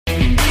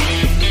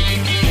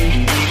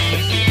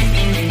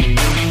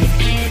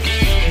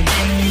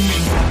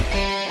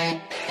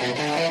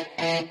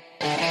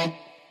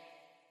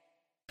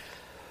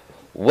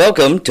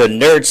Welcome to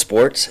Nerd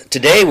Sports.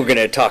 Today we're going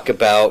to talk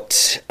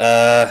about,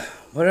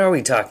 what are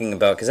we talking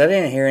about? Because I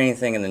didn't hear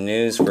anything in the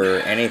news for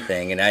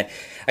anything, and I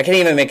can't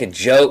even make a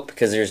joke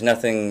because there's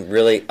nothing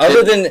really,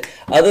 other than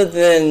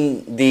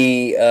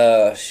the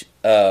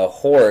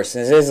horse.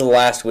 This is the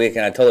last week,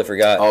 and I totally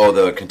forgot. Oh,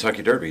 the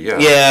Kentucky Derby, yeah.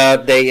 Yeah,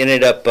 they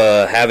ended up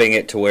having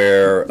it to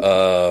where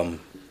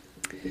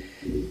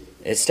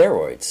it's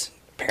steroids.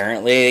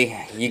 Apparently,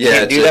 you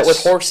can't do that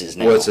with horses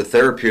now. Well, it's a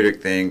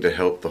therapeutic thing to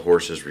help the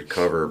horses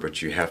recover,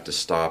 but you have to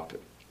stop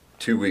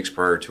 2 weeks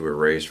prior to a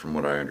race, from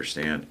what I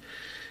understand.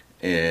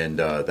 And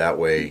that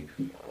way,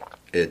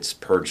 it's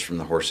purged from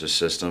the horse's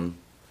system.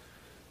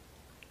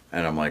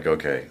 And I'm like,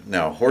 okay.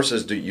 Now,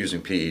 horses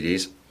using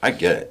PEDs, I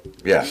get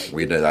it. Yeah,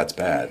 we know that's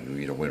bad.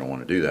 We don't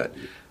want to do that.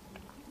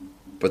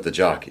 But the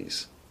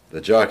jockeys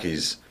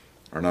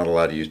are not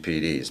allowed to use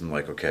PEDs. I'm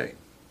like, okay.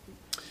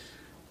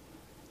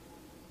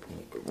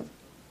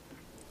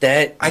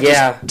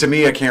 To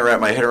me, I can't wrap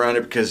my head around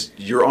it because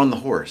you're on the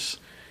horse.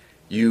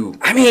 Whip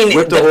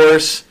the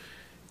horse,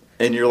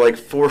 and you're like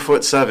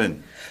 4'7".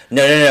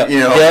 No. You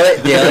know?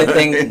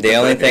 The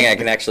only thing I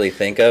can actually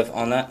think of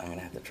on that, I'm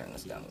gonna have to turn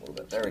this down a little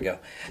bit. There we go.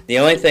 The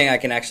only thing I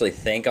can actually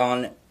think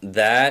on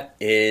that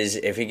is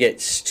if he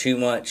gets too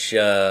much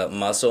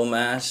muscle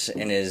mass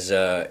in his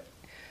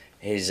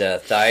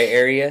thigh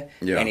area,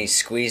 and he's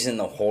squeezing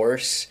the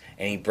horse,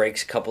 and he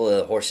breaks a couple of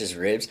the horse's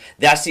ribs.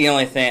 That's the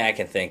only thing I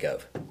can think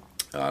of.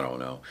 I don't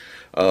know.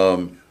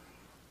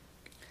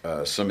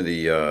 Some of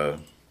the I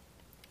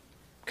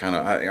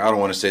don't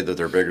want to say that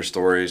they're bigger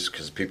stories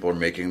because people are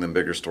making them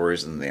bigger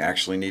stories than they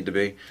actually need to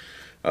be.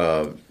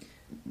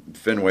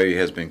 Fenway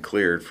has been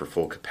cleared for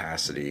full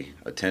capacity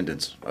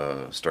attendance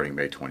starting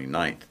May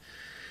 29th.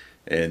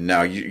 And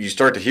now you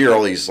start to hear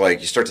all these,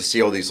 you start to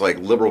see all these,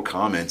 liberal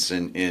comments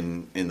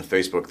in the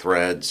Facebook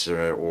threads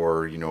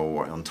or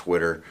on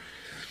Twitter.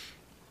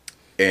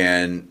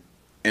 And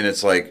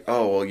it's like,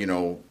 oh,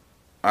 well,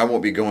 I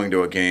won't be going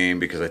to a game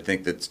because I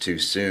think that's too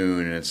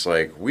soon. And it's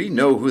like, we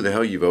know who the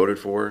hell you voted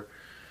for.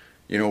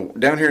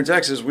 Down here in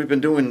Texas, we've been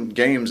doing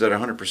games at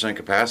 100%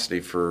 capacity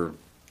for,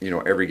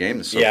 every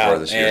game so far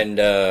this year. And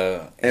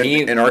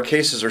our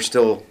cases are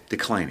still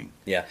declining.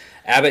 Yeah.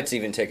 Abbott's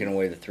even taken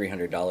away the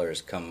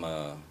 $300 come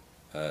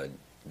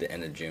the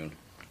end of June.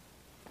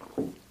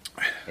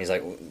 He's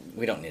like,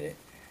 we don't need it.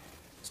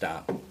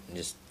 Stop.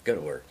 Just go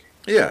to work.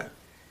 Yeah.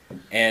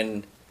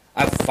 And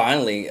I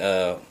finally,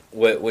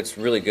 what's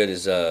really good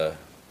is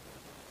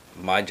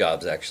my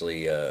job's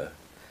actually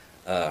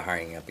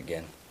hiring up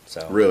again.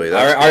 So really,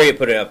 I already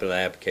put it up in the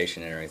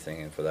application and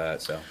everything for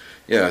that. So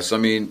yes,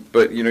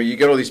 but you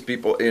get all these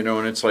people,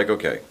 and it's like,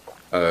 okay,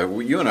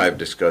 you and I have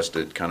discussed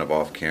it kind of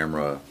off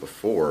camera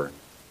before.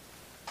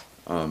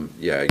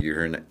 You're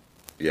hearing,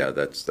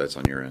 that's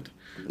on your end.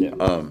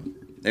 Yeah.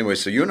 Anyway,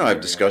 so you and I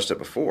have discussed it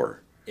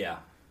before. Yeah.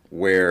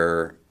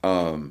 Where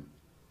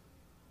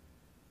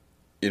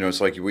it's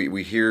like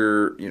we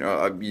hear,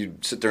 you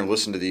sit there and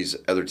listen to these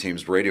other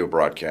teams' radio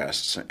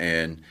broadcasts,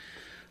 and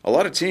a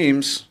lot of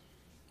teams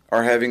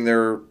are having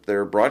their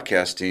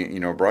broadcast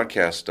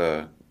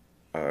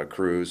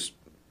crews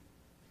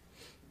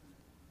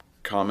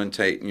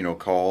commentate,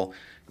 call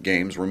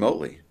games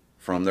remotely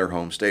from their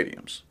home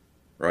stadiums,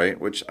 right?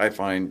 Which I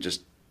find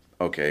just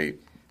okay.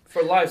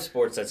 For live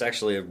sports, that's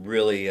actually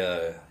really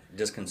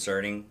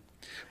disconcerting.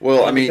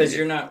 Well, because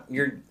you're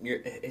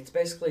it's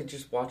basically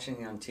just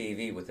watching on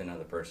TV with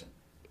another person.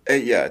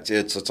 Yeah,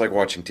 it's like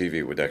watching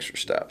TV with extra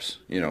steps,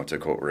 to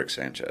quote Rick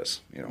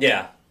Sanchez,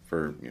 Yeah.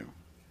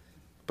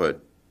 But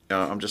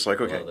I'm just like,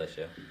 okay. I love that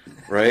show.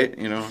 Right?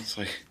 It's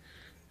like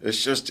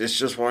it's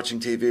just watching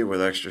TV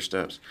with extra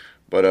steps.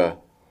 But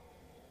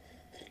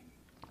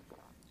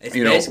it's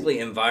basically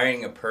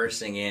inviting a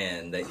person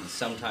in that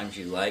sometimes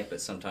you like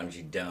but sometimes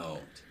you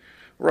don't.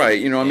 Right.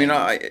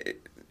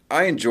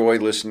 I enjoy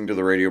listening to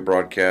the radio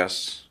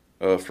broadcasts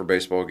for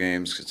baseball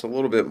games. It's a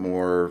little bit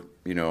more,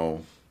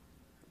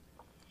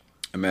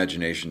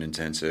 imagination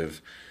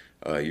intensive.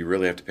 You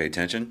really have to pay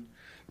attention.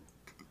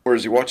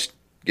 Whereas you watch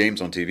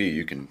games on TV,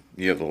 you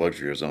have the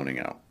luxury of zoning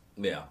out.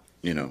 Yeah.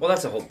 Well,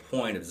 that's the whole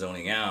point of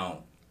zoning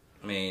out.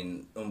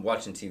 Watching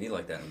TV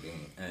like that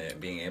and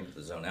being able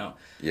to zone out.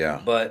 Yeah.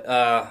 But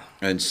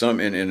and some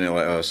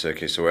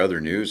okay. So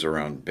other news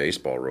around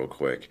baseball, real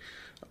quick.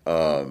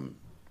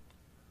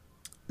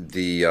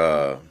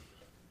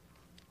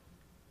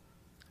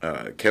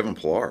 Kevin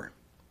Pillar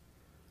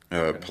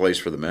plays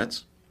for the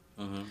Mets.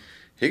 Mm-hmm.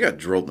 He got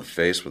drilled in the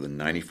face with a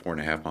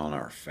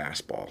 94.5-mile-an-hour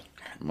fastball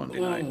Monday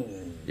night.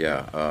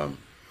 Yeah.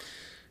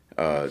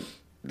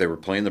 They were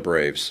playing the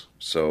Braves,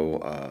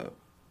 so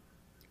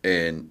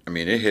it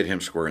hit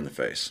him square in the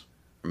face.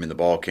 The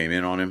ball came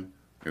in on him.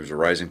 It was a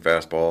rising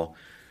fastball.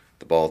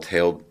 The ball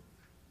tailed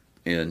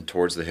in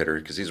towards the hitter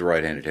because he's a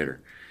right-handed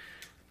hitter,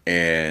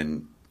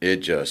 and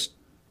it just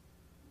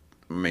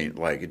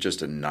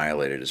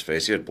annihilated his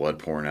face. He had blood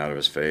pouring out of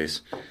his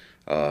face.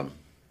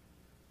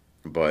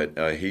 But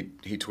he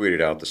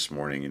tweeted out this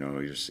morning,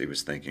 he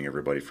was thanking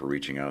everybody for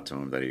reaching out to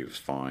him, that he was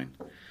fine.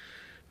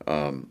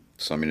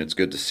 So I mean, it's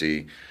good to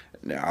see.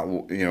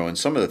 Now, and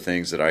some of the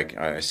things that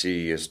I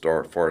see as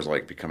far as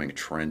like becoming a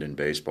trend in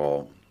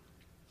baseball,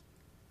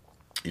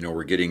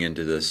 we're getting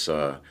into this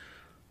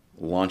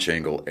launch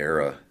angle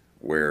era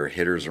where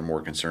hitters are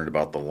more concerned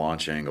about the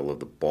launch angle of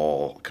the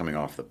ball coming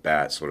off the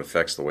bat, so it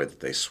affects the way that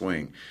they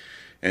swing.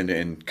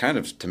 And kind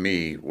of to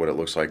me, what it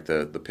looks like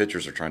the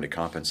pitchers are trying to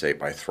compensate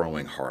by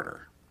throwing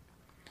harder.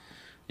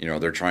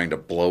 They're trying to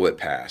blow it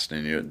past,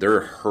 and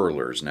they're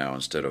hurlers now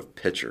instead of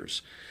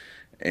pitchers.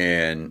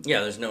 And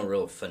yeah, there's no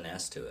real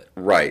finesse to it.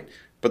 Right.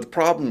 But the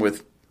problem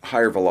with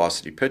higher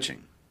velocity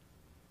pitching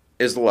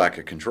is the lack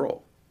of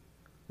control.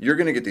 You're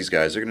going to get these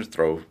guys, they're going to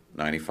throw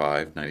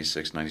 95,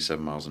 96,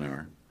 97 miles an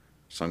hour.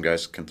 Some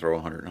guys can throw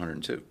 100,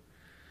 102.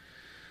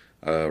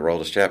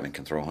 Aroldis Chapman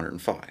can throw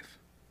 105.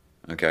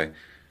 Okay?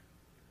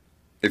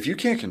 If you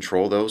can't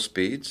control those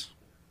speeds,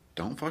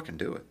 don't fucking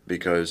do it.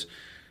 Because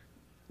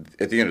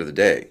at the end of the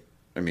day,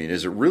 I mean,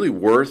 is it really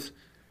worth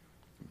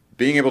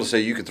being able to say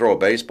you can throw a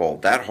baseball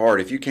that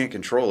hard if you can't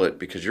control it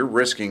because you're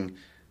risking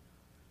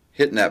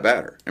hitting that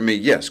batter? I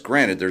mean, yes,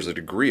 granted, there's a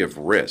degree of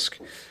risk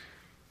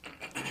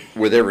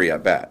with every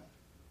at-bat.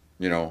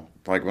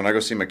 Like when I go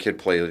see my kid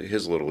play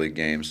his Little League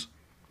games,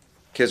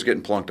 kids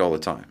getting plunked all the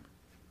time.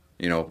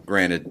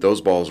 Granted,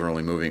 those balls are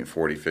only moving at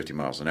 40, 50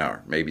 miles an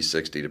hour, maybe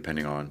 60,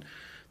 depending on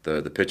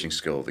the pitching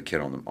skill of the kid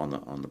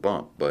on the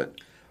bump. But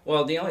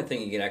well, the only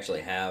thing you can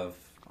actually have,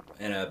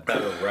 and a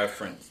better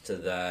reference to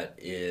that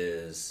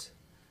is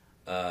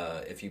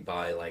if you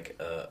buy like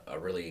a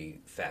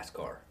really fast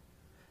car.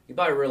 You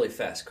buy a really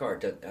fast car.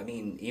 I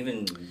mean,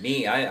 even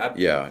me, I've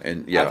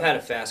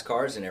had fast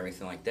cars and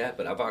everything like that,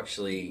 but I've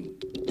actually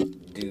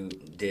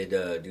did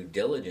due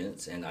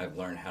diligence, and I've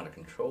learned how to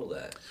control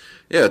that.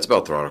 Yeah, it's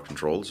about throttle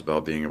control. It's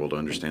about being able to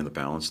understand the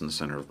balance and the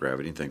center of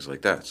gravity and things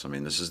like that. So, I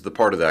mean, this is the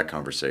part of that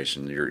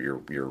conversation, your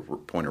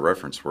point of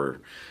reference,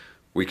 where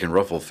we can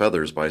ruffle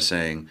feathers by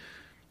saying,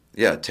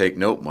 yeah, take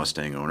note,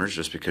 Mustang owners,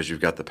 just because you've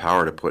got the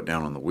power to put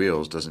down on the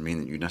wheels doesn't mean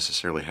that you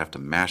necessarily have to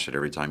mash it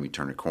every time you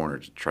turn a corner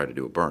to try to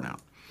do a burnout.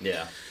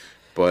 Yeah.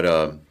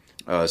 But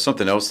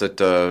something else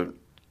that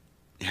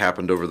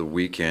happened over the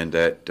weekend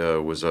that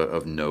was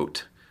of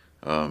note.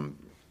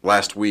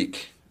 Last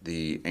week,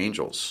 the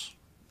Angels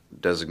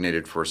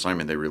designated for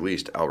assignment, they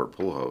released Albert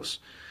Pujols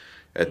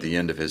at the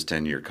end of his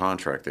 10-year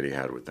contract that he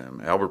had with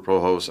them. Albert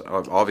Pujols,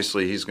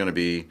 obviously, he's going to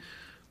be,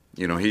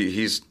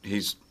 he's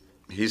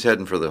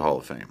heading for the Hall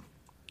of Fame.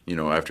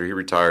 After he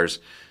retires,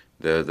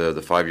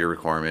 the 5-year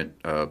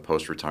requirement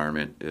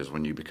post-retirement is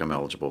when you become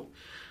eligible.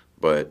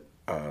 But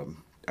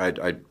I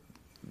doubt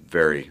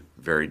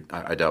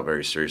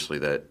very seriously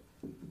that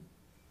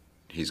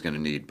he's going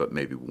to need but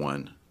maybe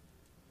one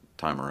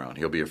time around.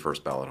 He'll be a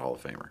first ballot Hall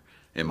of Famer,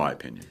 in my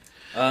opinion.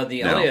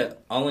 The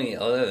only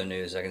other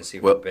news I can see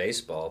for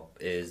baseball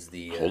is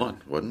the... Hold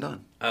on. Wasn't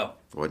done. Oh.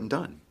 Wasn't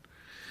done.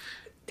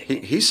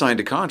 He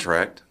signed a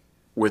contract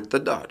with the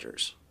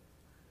Dodgers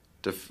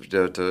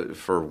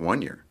for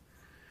 1 year.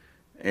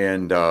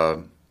 And,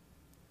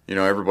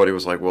 everybody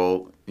was like,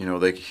 well,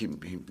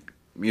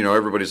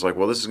 everybody's like,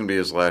 well, this is going to be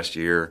his last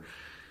year.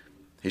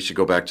 He should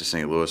go back to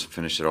St. Louis and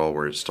finish it all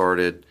where it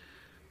started.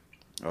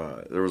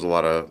 There was a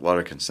lot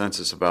of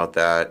consensus about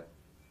that.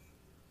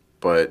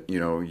 But,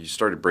 you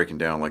started breaking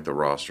down like the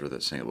roster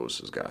that St. Louis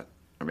has got.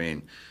 I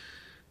mean,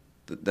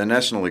 the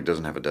National League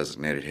doesn't have a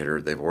designated hitter.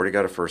 They've already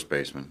got a first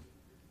baseman,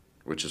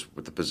 which is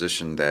with the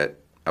position that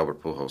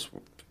Albert Pujols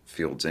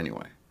fields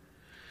anyway.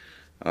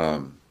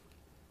 Because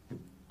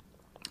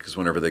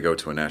whenever they go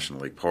to a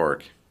National League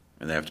park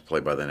and they have to play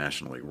by the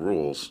National League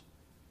rules,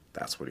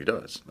 that's what he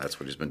does.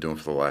 That's what he's been doing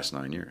for the last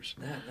 9 years.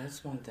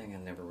 That's one thing I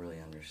never really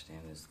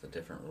understand is the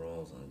different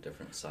rules and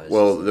different sizes.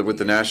 Well, with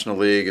the National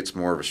League, it's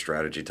more of a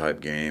strategy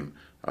type game.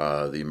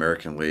 The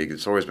American League,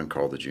 it's always been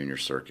called the junior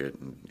circuit.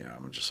 And,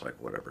 I'm just like,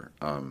 whatever.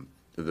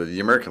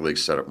 The American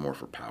League's set up more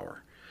for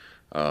power.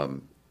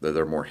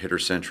 They're more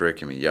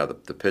hitter-centric. I mean,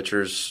 the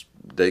pitchers,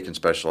 they can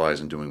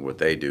specialize in doing what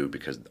they do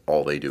because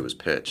all they do is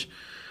pitch.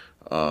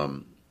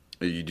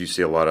 You do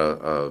see a lot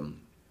of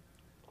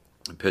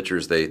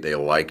pitchers, they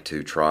like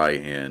to try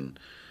and,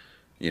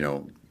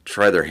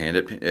 try their hand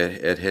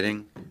at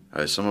hitting.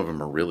 Some of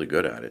them are really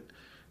good at it.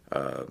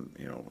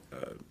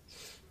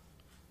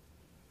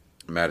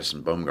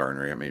 Madison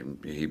Bumgarner, I mean,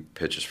 he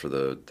pitches for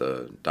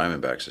the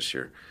Diamondbacks this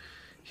year.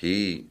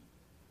 He's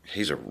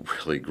a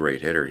really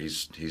great hitter.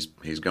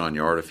 He's gone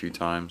yard a few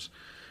times.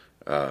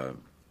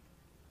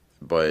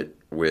 But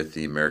with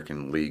the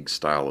American League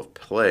style of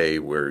play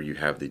where you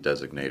have the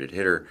designated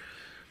hitter,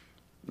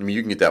 I mean,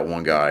 you can get that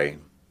one guy.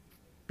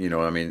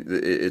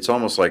 It's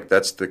almost like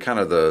that's the kind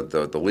of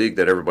the league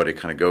that everybody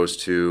kind of goes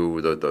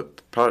to,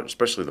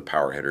 especially the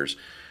power hitters.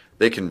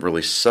 They can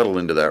really settle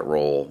into that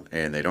role,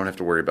 and they don't have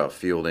to worry about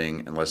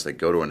fielding unless they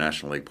go to a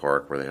National League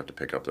park where they have to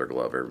pick up their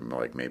glove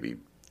like maybe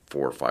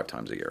 4 or 5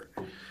 times a year.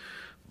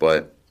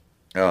 But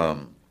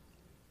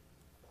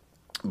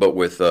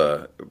with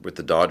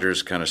the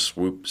Dodgers kind of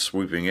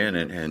swooping in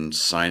and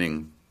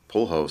signing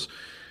Pujols,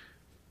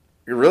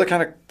 it really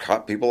kind of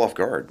caught people off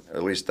guard.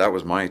 At least that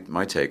was my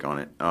take on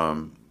it.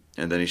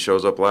 And then he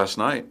shows up last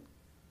night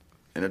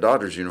in a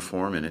Dodgers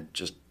uniform, and it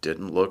just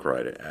didn't look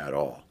right at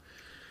all.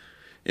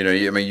 You know,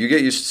 you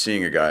get used to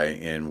seeing a guy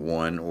in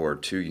one or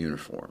two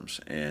uniforms,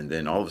 and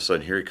then all of a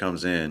sudden here he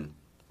comes in,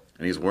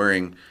 and he's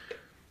wearing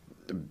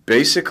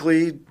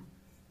basically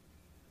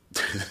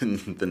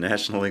the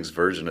National League's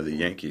version of the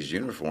Yankees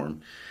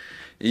uniform.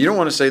 You don't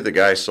want to say the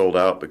guy sold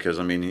out because,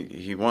 I mean,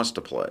 he wants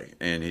to play,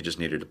 and he just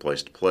needed a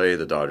place to play.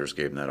 The Dodgers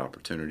gave him that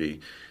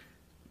opportunity.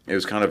 It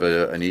was kind of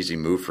an easy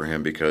move for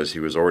him because he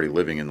was already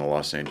living in the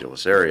Los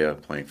Angeles area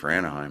playing for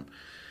Anaheim,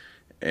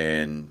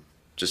 and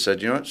just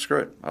said, you know what, screw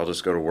it. I'll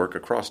just go to work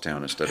across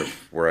town instead of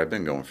where I've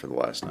been going for the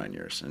last 9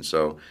 years. And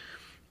so,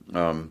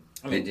 I mean,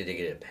 did he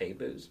get a pay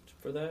boost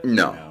for that?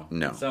 No.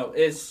 So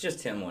it's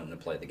just him wanting to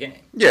play the game.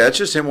 Yeah, it's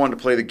just him wanting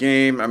to play the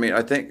game. I mean,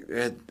 I think,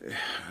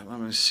 let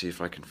me see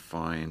if I can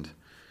find,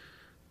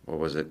 what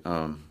was it?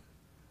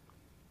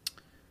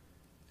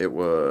 It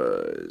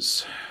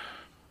was,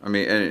 I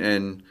mean,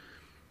 and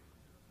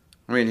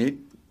I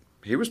mean,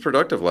 he was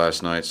productive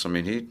last night. So, I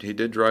mean, he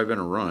did drive in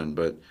a run,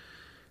 but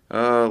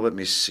let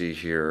me see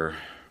here.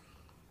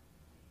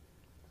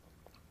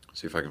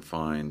 See if I can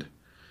find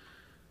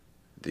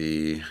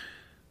the.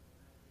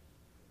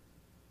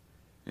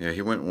 Yeah,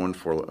 he went one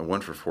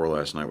for four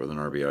last night with an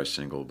RBI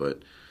single,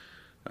 but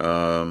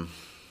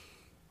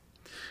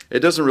it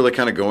doesn't really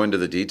kind of go into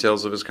the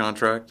details of his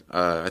contract.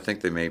 I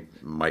think they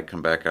might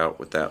come back out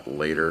with that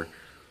later.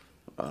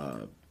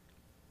 You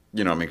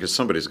know, I mean, because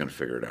somebody's going to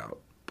figure it out.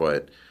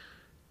 But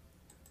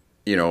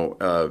you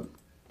know,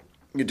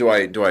 do I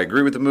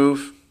agree with the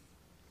move?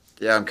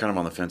 Yeah, I'm kind of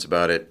on the fence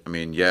about it. I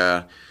mean,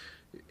 yeah,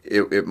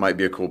 it might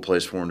be a cool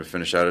place for him to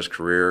finish out his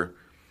career.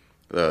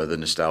 The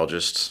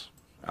nostalgists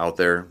out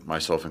there,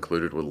 myself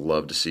included, would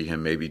love to see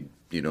him maybe,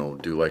 you know,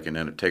 do like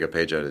take a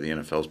page out of the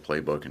NFL's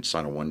playbook and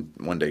sign a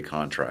one-day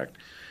contract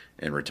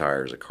and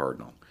retire as a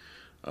Cardinal.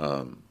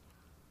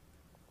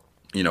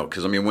 You know,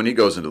 because, I mean, when he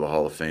goes into the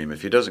Hall of Fame,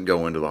 if he doesn't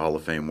go into the Hall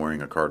of Fame wearing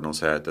a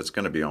Cardinals hat, that's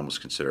going to be almost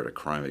considered a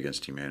crime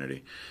against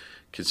humanity,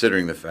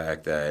 considering the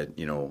fact that,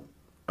 you know,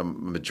 a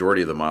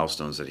majority of the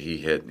milestones that he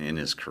hit in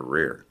his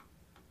career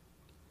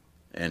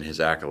and his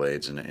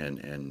accolades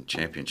and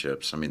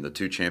championships, I mean, the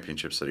two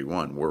championships that he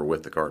won were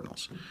with the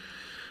Cardinals.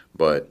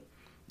 But,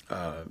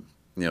 you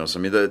know, so,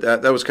 I mean,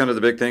 that was kind of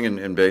the big thing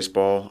in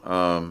baseball.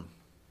 Let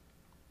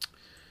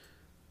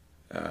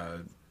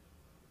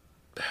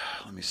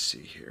me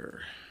see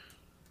here.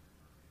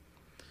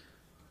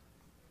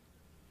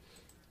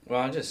 Well,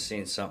 I just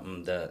seen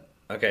something that,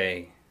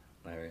 okay,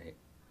 let me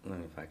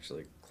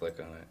actually click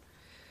on it.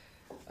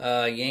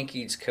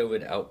 Yankees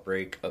COVID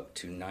outbreak up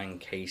to 9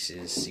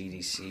 cases.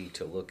 CDC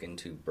to look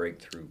into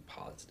breakthrough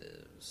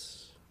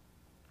positives.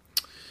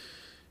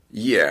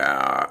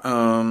 Yeah.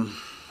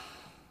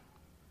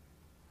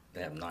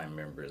 They have 9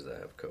 members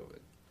that have COVID.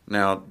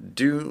 Now,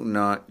 do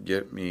not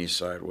get me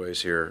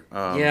sideways here.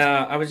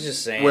 Yeah, I was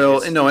just saying.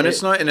 Well, no, and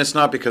it's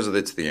not because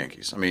it's the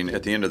Yankees. I mean,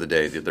 at the end of the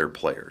day, they're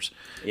players.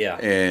 Yeah.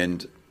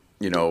 And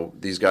you know,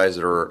 these guys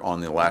that are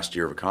on the last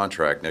year of a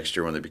contract, next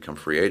year when they become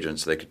free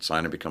agents, they could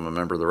sign and become a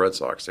member of the Red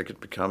Sox. They could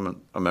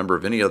become a member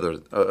of any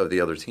other of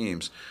the other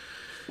teams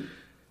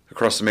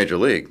across the major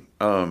league.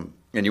 And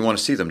you want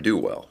to see them do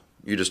well.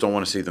 You just don't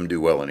want to see them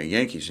do well in a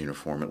Yankees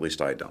uniform. At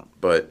least I don't.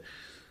 But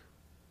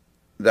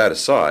that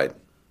aside,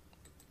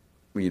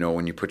 you know,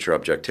 when you put your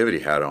objectivity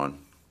hat on,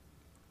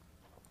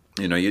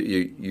 you know,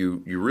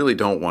 you really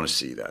don't want to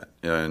see that.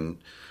 And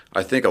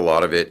I think a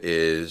lot of it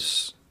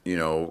is, you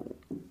know,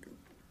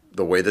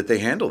 the way that they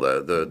handle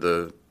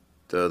the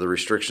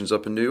restrictions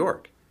up in New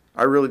York.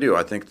 I really do.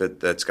 I think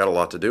that's got a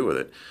lot to do with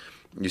it.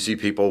 You see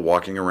people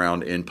walking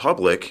around in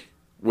public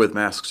with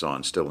masks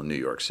on still in New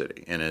York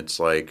City. And it's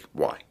like,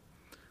 why?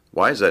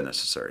 Why is that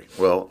necessary?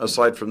 Well,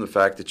 aside from the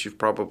fact that you've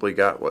probably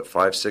got,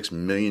 5-6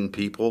 million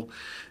people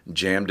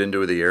jammed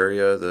into the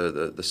area,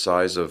 the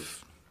size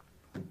of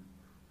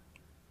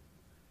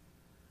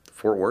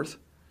Fort Worth?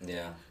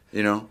 Yeah.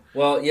 You know?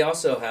 Well, you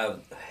also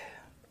have,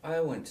 I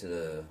went to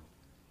the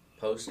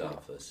post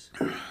office,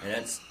 and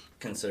that's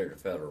considered a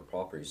federal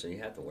property, so you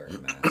have to wear a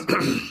mask.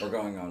 We're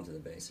going on to the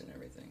base and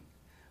everything.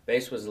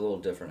 Base was a little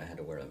different. I had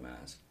to wear the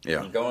mask.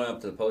 Yeah. And going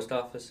up to the post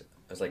office,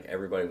 I was like,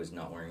 everybody was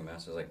not wearing a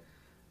mask. I was like,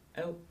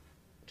 oh,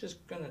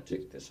 just gonna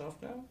take this off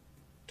now,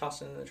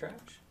 toss it in the trash.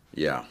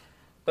 Yeah.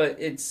 But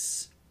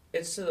it's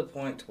to the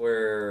point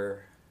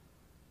where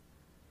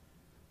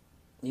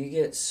you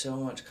get so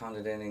much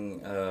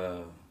condescending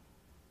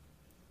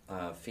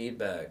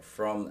feedback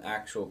from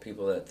actual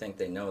people that think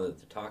they know that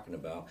they're talking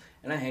about.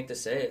 And I hate to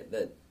say it,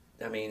 that,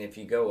 I mean, if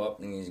you go up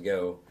and you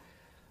go,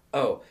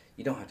 oh,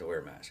 you don't have to wear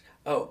a mask.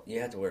 Oh, you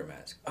have to wear a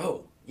mask.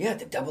 Oh, you have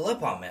to double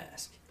up on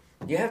mask.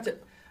 You have to,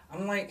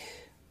 I'm like,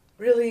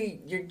 really?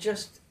 You're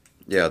just...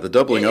 Yeah, the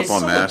doubling up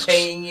on masks.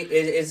 Paying you,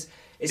 is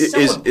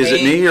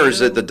it me, or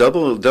is it the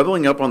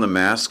doubling up on the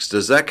masks?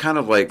 Does that kind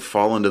of like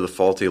fall into the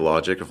faulty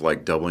logic of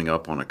like doubling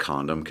up on a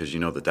condom? Because you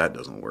know that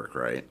doesn't work,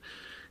 right?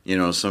 You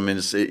know, so I mean,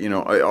 it's, you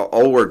know,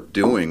 all we're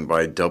doing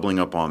by doubling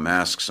up on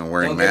masks and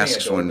wearing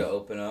masks when to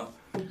open up.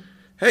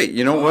 Hey,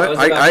 you know I what? was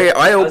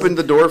I opened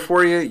the door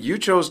for you. You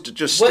chose to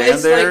just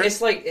stand there.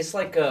 It's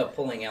like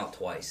pulling out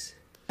twice.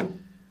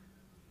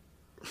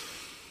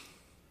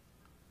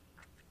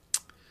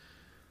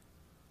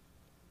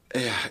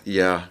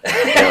 Yeah,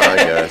 I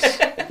guess.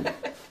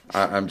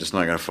 I'm just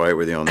not going to fight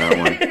with you on that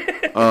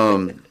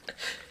one.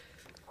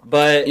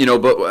 But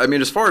but I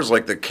mean, as far as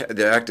like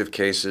the active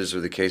cases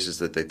or the cases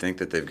that they think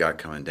that they've got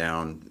coming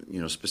down,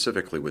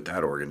 specifically with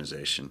that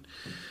organization,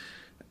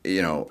 I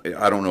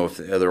don't know if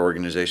the other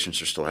organizations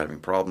are still having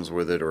problems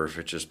with it, or if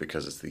it's just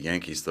because it's the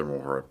Yankees, they're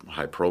more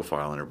high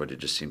profile, and everybody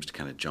just seems to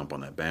kind of jump on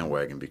that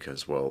bandwagon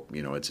because, well,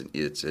 it's an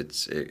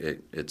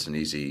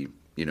easy,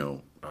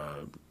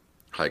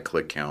 high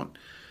click count.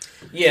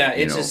 Yeah,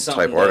 it's just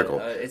something type article.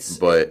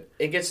 But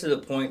it gets to the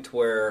point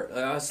where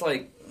it's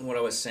like what I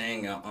was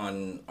saying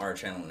on our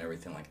channel and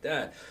everything like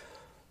that.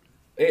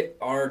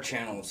 Our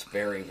channel is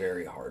very,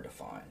 very hard to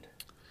find.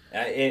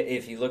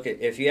 If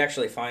you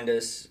actually find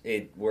us,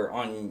 we're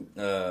on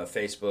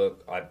Facebook.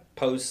 I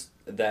post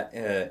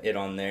it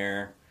on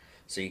there,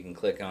 so you can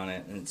click on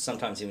it, and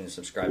sometimes even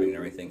subscribing and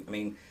everything. I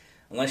mean,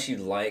 unless you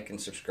like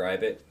and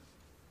subscribe it,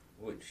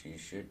 which you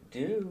should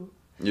do.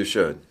 You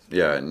should,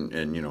 yeah,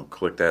 and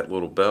click that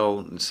little bell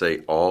and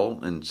say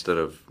all instead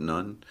of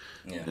none,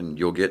 and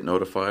you'll get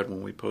notified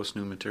when we post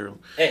new material.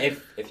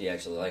 If you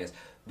actually like us,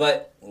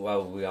 but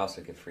we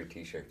also give free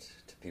T-shirts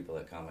to people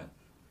that comment.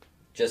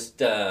 Just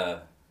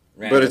randomly.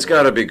 But it's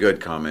got to be good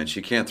comments.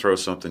 You can't throw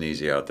something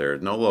easy out there.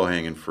 No low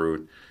hanging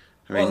fruit.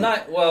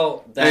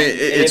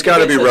 It's got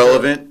to be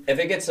relevant. If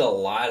it gets a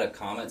lot of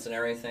comments and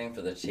everything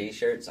for the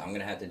T-shirts, I'm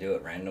gonna have to do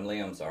it randomly.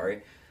 I'm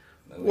sorry.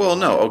 Well,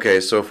 no. Okay,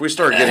 so if we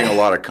start getting a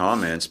lot of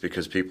comments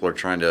because people are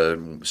trying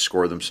to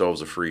score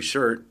themselves a free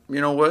shirt,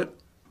 you know what?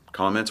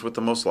 Comments with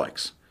the most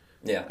likes.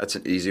 Yeah. That's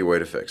an easy way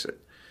to fix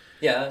it.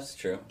 Yeah, that's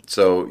true.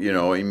 So,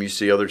 you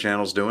see other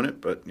channels doing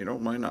it, but,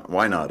 why not?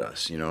 Why not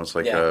us? It's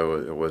like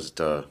it was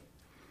the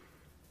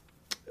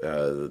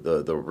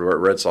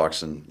Red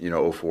Sox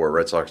in, 04,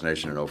 Red Sox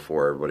Nation in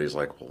 04. Everybody's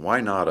like, well, why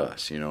not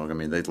us?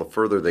 The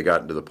further they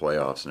got into the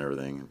playoffs and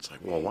everything, it's like,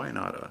 well, why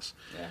not us?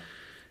 Yeah.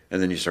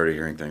 And then you started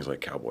hearing things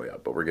like Cowboy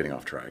Up, but we're getting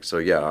off track. So,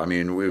 yeah, I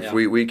mean, if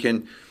we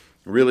can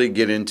really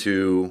get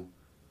into,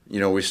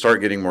 we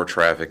start getting more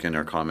traffic in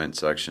our comment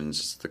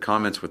sections, the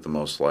comments with the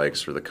most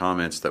likes or the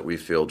comments that we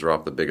feel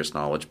drop the biggest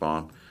knowledge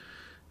bomb,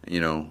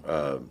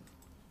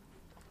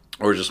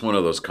 or just one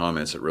of those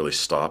comments that really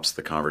stops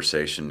the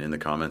conversation in the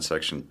comment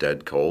section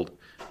dead cold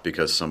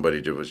because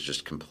somebody was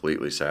just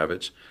completely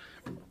savage.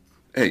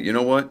 Hey, you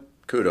know what?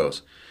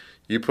 Kudos.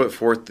 You put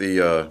forth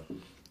the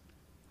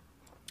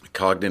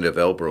cognitive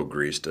elbow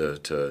grease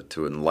to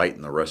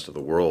enlighten the rest of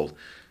the world.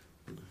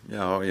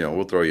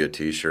 We'll throw you a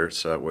T-shirt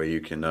so that way you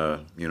can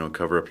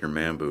cover up your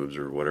man boobs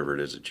or whatever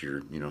it is that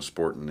you're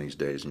sporting these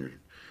days, and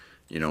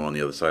you're on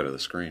the other side of the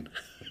screen.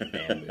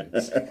 Man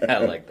boobs. I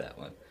like that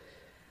one.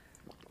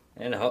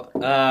 And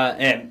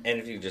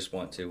if you just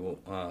want to,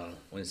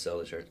 we'll sell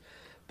the shirts.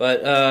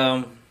 But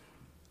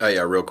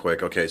yeah, real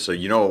quick. Okay, so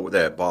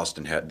that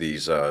Boston had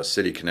these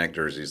City Connect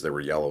jerseys that were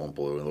yellow and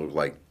blue and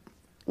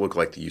look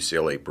like the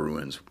UCLA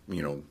Bruins,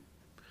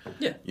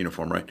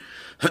 uniform, right?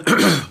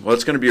 Well,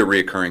 it's going to be a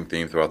reoccurring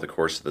theme throughout the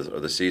course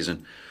of the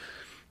season.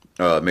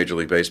 Major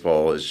League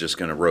Baseball is just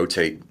going to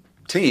rotate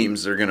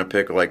teams. They're going to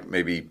pick like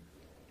maybe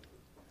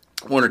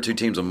one or two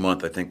teams a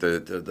month. I think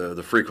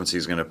the frequency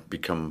is going to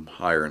become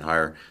higher and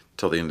higher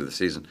till the end of the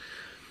season.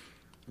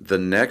 The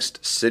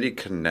next City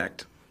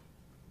Connect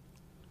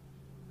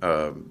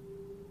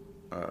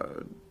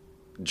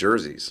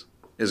jerseys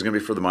is going to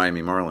be for the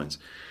Miami Marlins.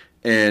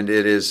 And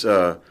it is.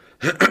 I'll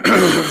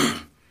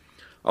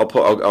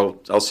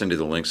send you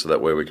the link so that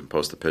way we can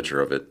post a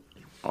picture of it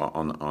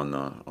on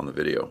the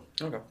video.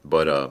 Okay.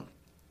 But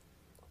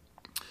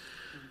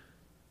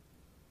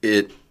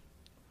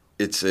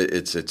it's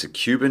a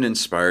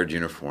Cuban-inspired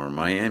uniform.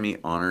 Miami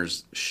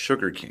honors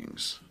Sugar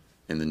Kings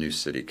in the new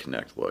City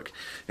Connect look.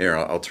 Here,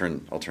 I'll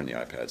turn the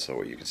iPad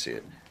so you can see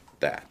it.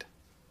 That.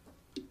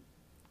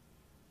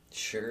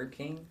 Sugar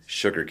Kings.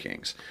 Sugar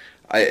Kings.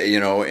 I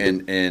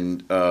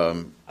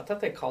thought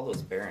they called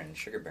those barons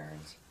sugar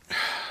barons.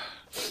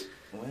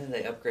 When did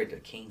they upgrade to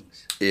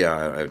kings?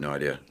 Yeah, I have no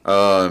idea.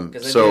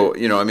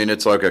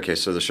 It's like, okay,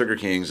 so the Sugar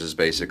Kings is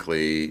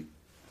basically,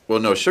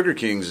 Sugar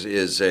Kings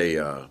is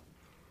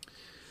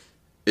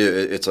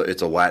it's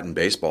a Latin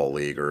baseball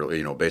league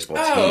or baseball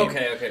team. Oh,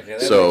 okay.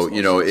 So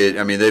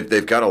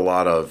they've got a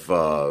lot of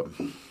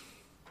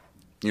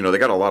they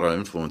got a lot of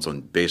influence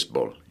on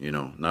baseball.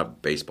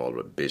 Not baseball,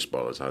 but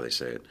baseball is how they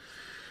say it.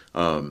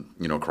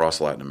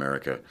 Across Latin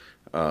America.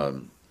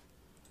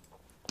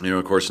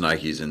 Of course,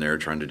 Nike's in there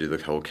trying to do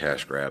the whole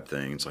cash grab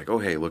thing. It's like, oh,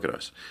 hey, look at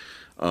us.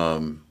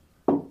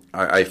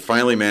 I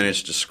finally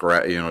managed to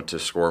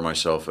score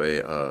myself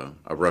a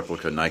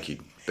replica Nike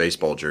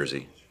baseball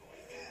jersey.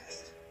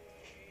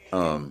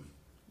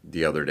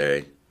 The other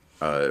day,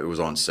 it was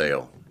on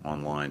sale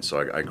online,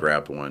 so I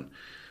grabbed one.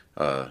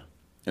 And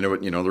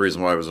the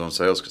reason why it was on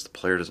sale is because the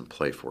player doesn't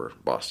play for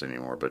Boston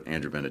anymore. But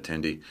Andrew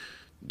Benintendi,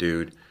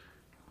 dude,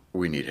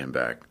 we need him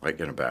back,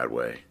 like in a bad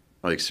way.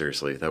 Like,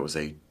 seriously, that was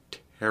a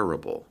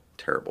terrible,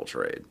 terrible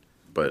trade.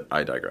 But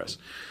I digress.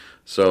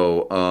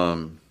 So,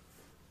 I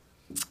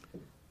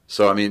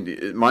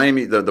mean,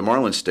 Miami, the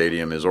Marlins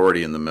Stadium is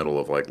already in the middle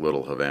of like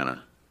Little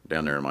Havana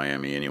down there in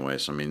Miami anyway.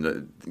 So, I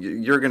mean,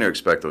 you're going to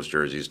expect those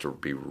jerseys to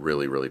be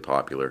really, really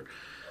popular.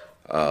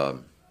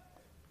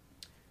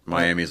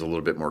 Miami's a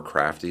little bit more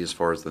crafty as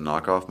far as the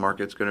knockoff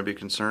market's going to be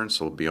concerned,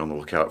 so be on the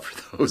lookout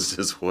for those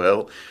as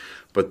well.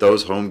 But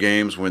those home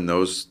games, when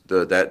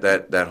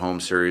that home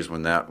series,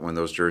 when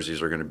those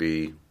jerseys are going to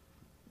be,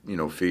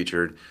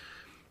 featured,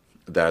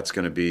 that's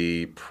going to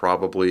be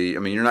probably. I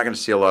mean, you're not going to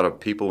see a lot of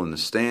people in the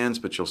stands,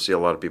 but you'll see a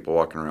lot of people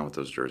walking around with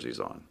those jerseys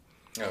on.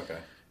 Okay.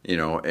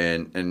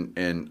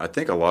 And I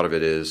think a lot of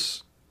it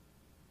is,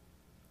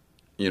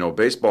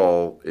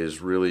 baseball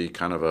is really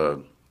kind of a.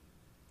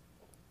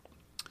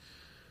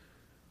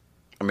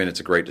 I mean, it's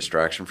a great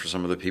distraction for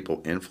some of the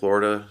people in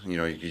Florida,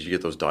 because you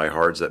get those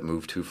diehards that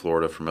move to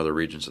Florida from other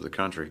regions of the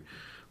country.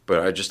 But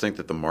I just think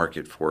that the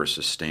market for a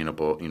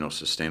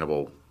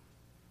sustainable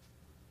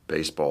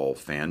baseball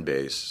fan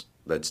base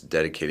that's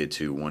dedicated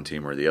to one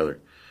team or the other,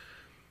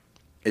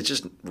 it's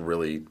just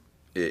really,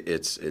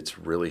 it's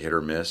really hit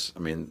or miss. I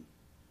mean,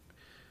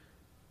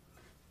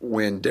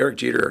 when Derek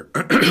Jeter,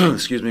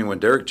 when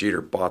Derek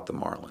Jeter bought the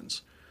Marlins,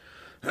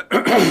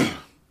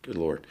 good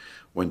Lord.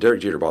 When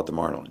Derek Jeter bought the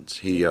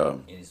Marlins, he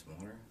Need some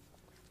water?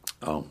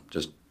 Oh,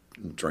 just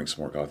drink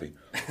some more coffee.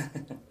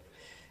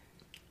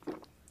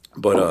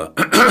 But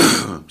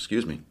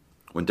excuse me.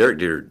 When Derek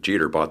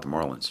Jeter bought the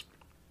Marlins,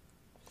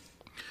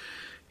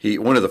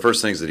 one of the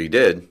first things that he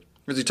did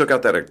was he took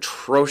out that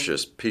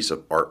atrocious piece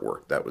of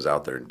artwork that was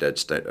out there in dead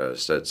center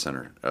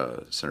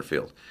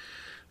field.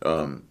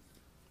 The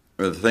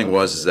thing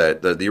is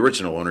that the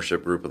original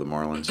ownership group of the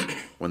Marlins,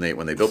 when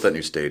they built that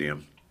new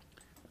stadium,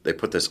 they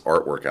put this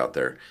artwork out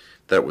there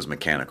that was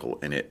mechanical,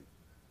 and it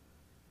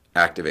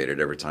activated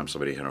every time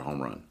somebody hit a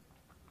home run,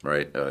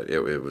 right?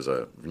 It was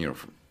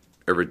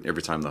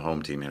every time the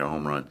home team hit a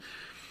home run,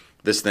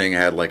 this thing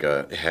had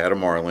a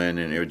Marlin,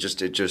 and it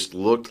just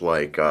looked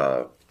like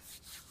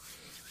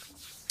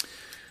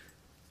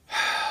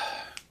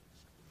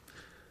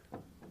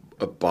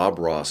Bob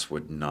Ross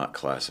would not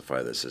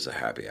classify this as a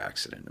happy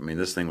accident. I mean,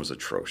 this thing was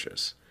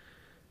atrocious.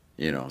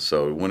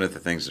 So one of the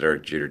things that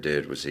Derek Jeter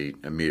did was he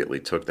immediately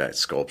took that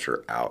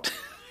sculpture out.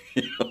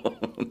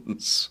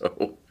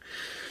 So,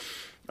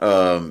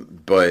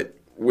 but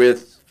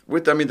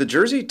I mean, the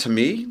jersey, to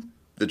me,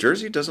 the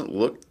jersey doesn't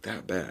look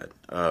that bad.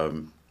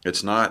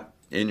 It's not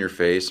in your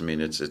face. I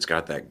mean, it's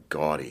got that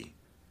gaudy,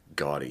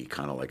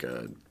 kind of like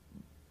a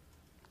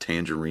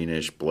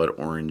tangerine-ish, blood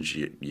orange.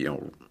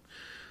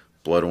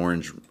 Blood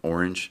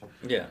orange.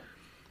 Yeah.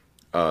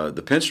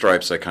 The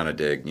pinstripes I kind of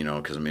dig.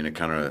 Because I mean, it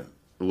kind of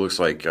looks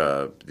like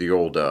the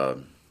old,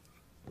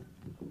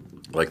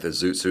 like the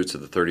zoot suits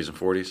of the 30s and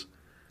 40s.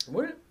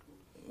 Were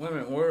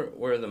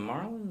the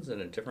Marlins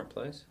in a different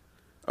place?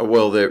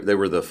 Well, they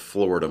were the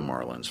Florida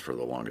Marlins for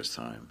the longest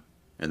time,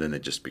 and then they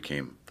just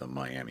became the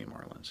Miami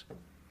Marlins.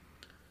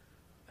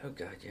 Oh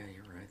God, yeah,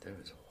 you're right. That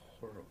was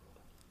horrible.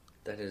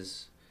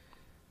 There's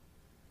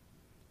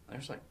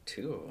like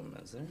two of them,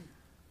 is there?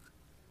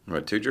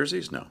 What, two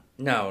jerseys? No.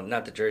 No,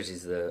 not the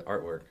jerseys. The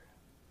artwork.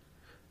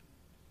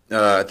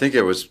 I think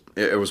it was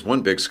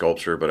one big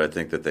sculpture, but I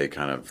think that they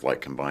kind of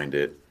like combined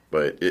it.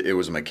 But it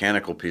was a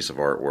mechanical piece of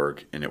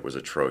artwork, and it was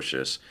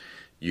atrocious.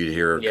 You'd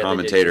hear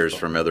commentators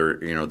from other,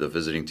 the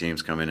visiting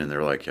teams come in, and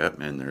they're like, "Yep,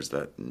 man, there's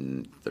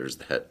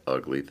that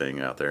ugly thing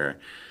out there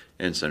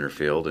in center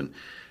field."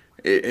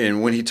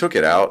 And when he took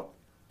it out,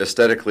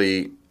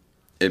 aesthetically,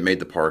 it made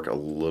the park a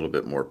little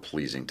bit more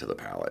pleasing to the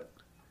palate.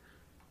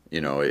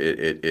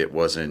 It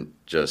wasn't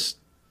just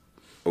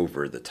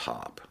over the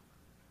top.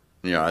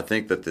 I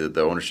think that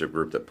the ownership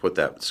group that put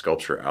that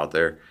sculpture out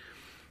there,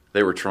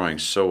 they were trying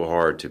so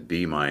hard to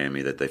be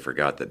Miami that they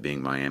forgot that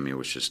being Miami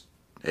was just,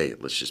 hey,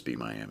 let's just be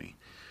Miami.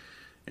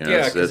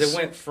 Yeah, because it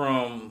went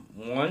from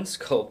one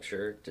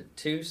sculpture to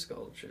two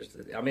sculptures.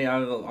 I mean,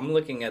 I'm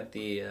looking at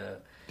the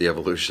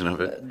evolution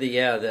of it. The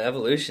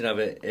evolution of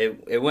it.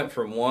 It went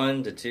from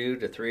 1 to 2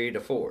 to 3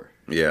 to 4.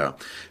 Yeah.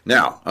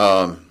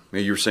 Now,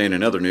 you were saying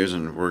in other news,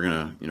 and we're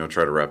gonna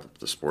try to wrap up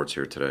the sports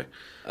here today.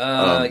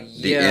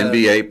 The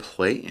NBA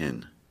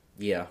play-in.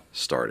 Yeah.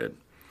 Started.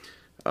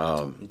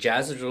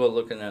 Jazz are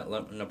looking at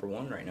number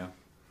 1 right now.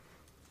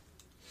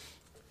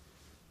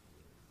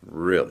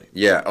 Really?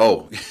 Yeah.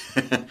 Oh,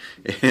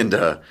 and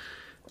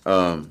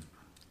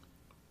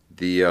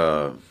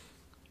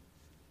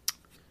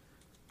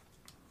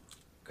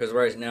because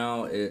right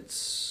now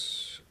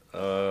it's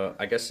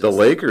I guess the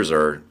Lakers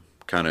are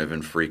kind of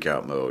in freak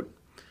out mode.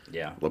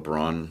 Yeah.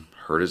 LeBron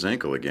hurt his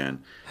ankle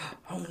again.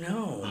 Oh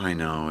no. I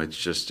know. It's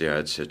just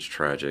it's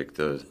tragic.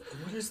 What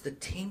is the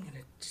team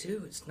gonna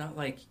do? It's not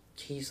like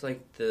he's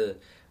like the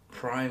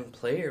prime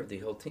player of the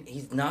whole team.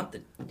 He's not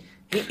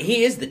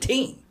he is the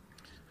team.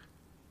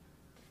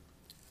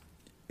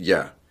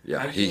 Yeah.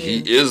 He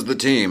is the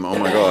team. Oh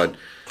my God.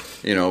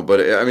 But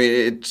I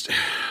mean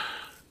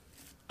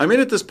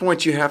at this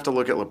point you have to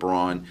look at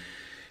LeBron.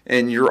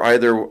 And you're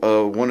either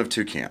one of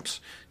two camps.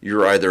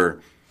 You're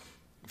either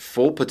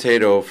full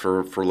potato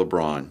for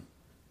LeBron,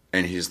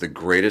 and he's the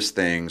greatest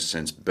thing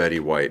since Betty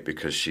White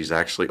because she's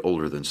actually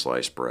older than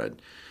sliced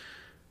bread.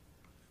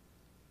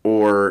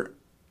 Or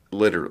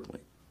literally,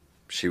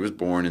 she was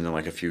born and then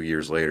like a few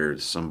years later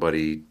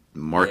somebody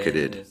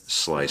marketed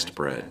sliced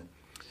bread.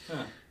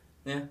 Huh.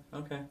 Yeah,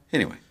 okay.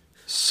 Anyway,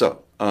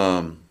 so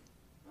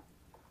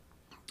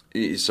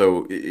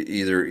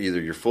either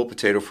you're full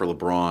potato for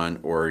LeBron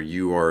or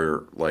you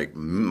are like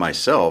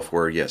myself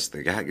where yes,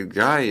 the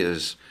guy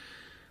is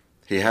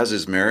he has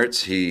his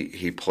merits.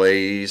 He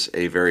played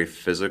a very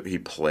physical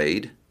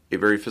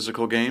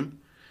game.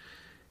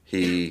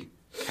 He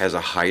has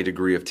a high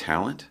degree of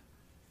talent.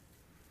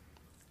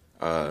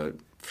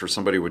 For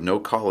somebody with no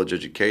college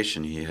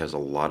education, he has a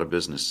lot of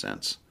business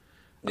sense.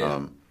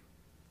 Yeah.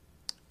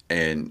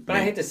 But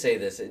I hate to say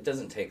this, it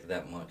doesn't take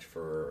that much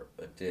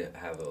to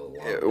have a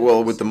lot.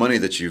 Well, with the money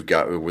that you've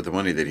got, with the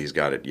money that he's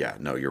got,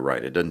 you're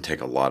right. It doesn't take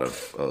a lot of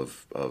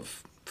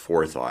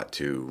forethought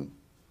to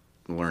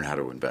learn how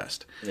to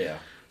invest. Yeah.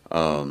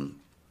 But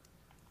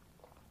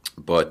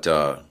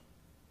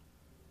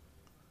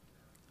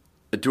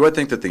do I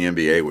think that the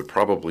NBA would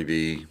probably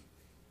be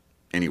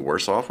any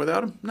worse off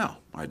without him? No,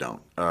 I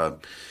don't.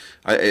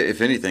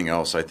 If anything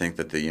else, I think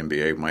that the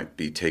NBA might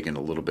be taken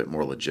a little bit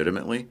more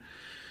legitimately,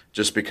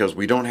 just because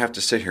we don't have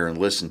to sit here and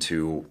listen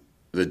to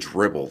the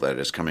dribble that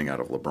is coming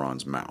out of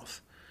LeBron's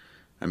mouth.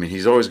 I mean,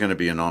 he's always going to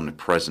be an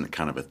omnipresent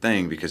kind of a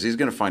thing because he's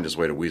going to find his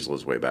way to weasel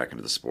his way back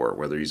into the sport,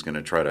 whether he's going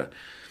to try to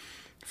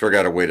figure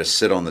out a way to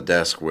sit on the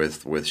desk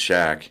with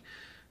Shaq,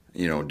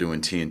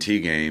 doing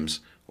TNT games,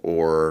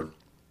 or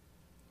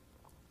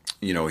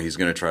he's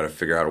going to try to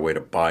figure out a way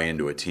to buy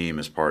into a team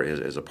as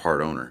a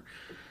part owner.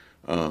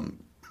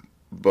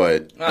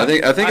 But I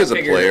think as a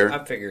player,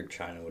 I figured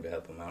China would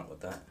help him out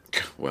with that.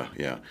 Well,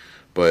 yeah,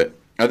 but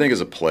I think as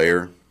a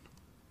player,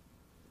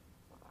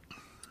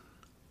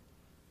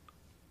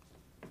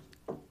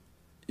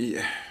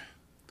 yeah,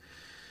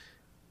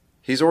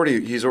 he's already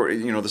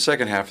the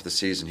second half of the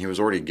season he was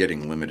already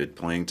getting limited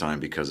playing time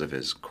because of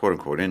his quote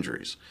unquote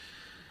injuries,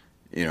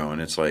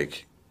 and it's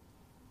like.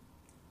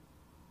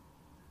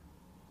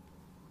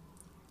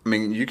 I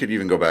mean, you could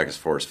even go back as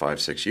far as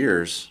 5-6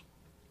 years,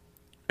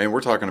 and we're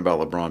talking about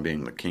LeBron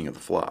being the king of the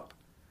flop.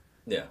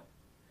 Yeah,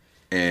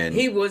 and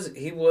he was.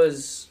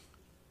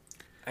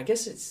 I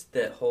guess it's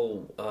that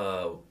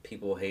whole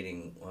people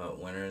hating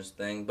winners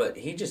thing, but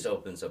he just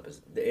opens up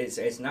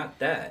it's not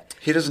that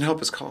he doesn't help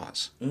his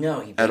cause.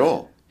 No, he doesn't. At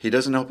all. He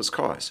doesn't help his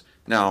cause.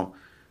 Now,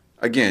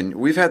 again,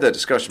 we've had that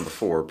discussion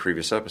before,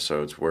 previous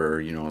episodes, where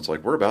it's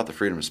like we're about the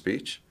freedom of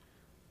speech,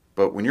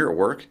 but when you're at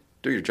work,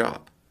 do your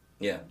job.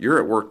 Yeah. You're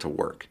at work to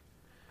work.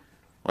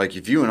 Like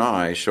if you and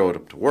I showed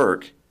up to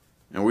work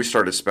and we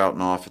started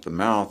spouting off at the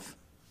mouth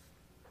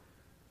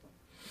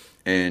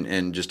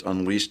and just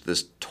unleashed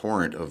this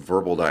torrent of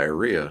verbal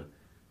diarrhea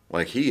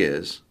like he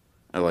is,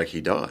 and like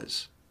he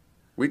does,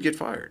 we'd get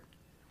fired.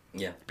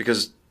 Yeah.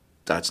 Because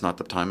that's not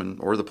the time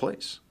or the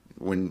place.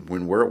 When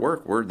we're at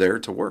work, we're there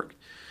to work.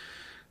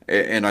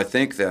 And I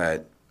think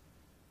that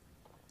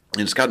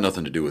and it's got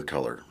nothing to do with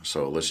color.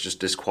 So let's just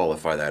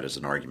disqualify that as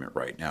an argument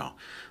right now.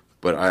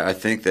 But I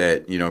think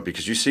that,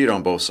 because you see it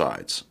on both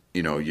sides.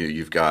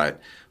 You've got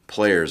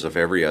players of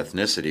every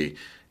ethnicity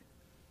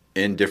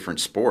in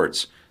different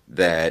sports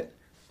that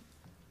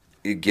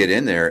get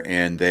in there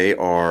and they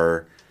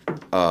are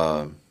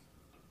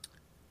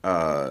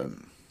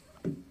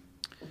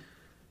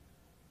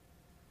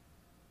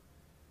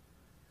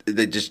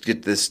they just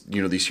get this,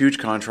 these huge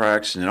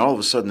contracts, and then all of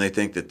a sudden they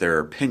think that their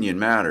opinion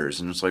matters.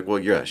 And it's like, well,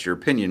 yes, your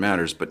opinion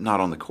matters, but not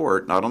on the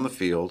court, not on the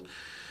field.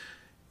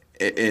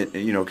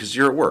 Because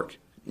you're at work.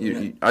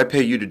 I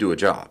pay you to do a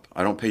job.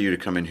 I don't pay you to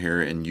come in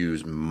here and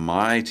use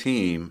my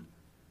team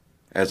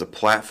as a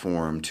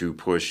platform to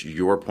push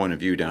your point of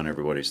view down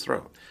everybody's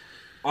throat.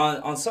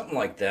 On something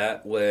like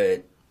that,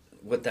 what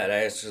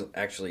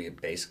actually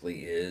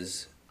basically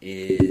is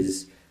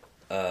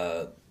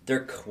they're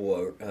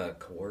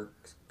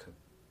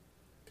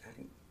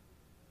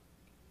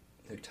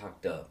they're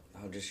talked up.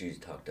 I'll just use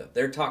talked up.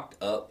 They're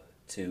talked up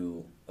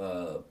to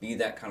be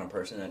that kind of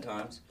person at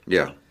times.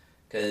 Yeah.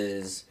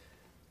 Because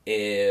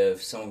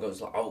if someone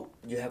goes, oh,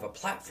 you have a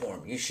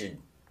platform, you should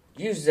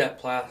use that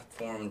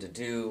platform to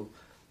do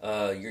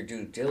your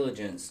due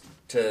diligence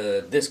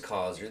to this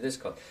cause or this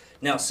cause.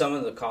 Now, some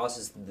of the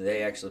causes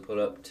they actually put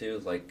up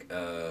too, like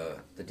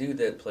the dude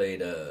that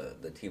played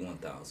the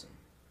T-1000.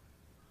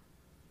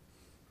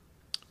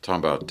 Talking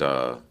about...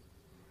 God,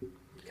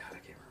 I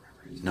can't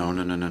remember his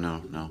name.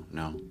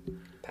 No.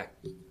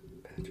 Patrick?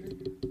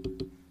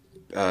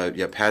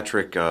 Yeah,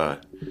 Patrick...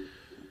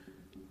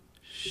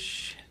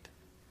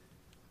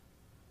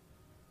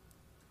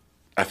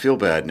 I feel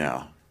bad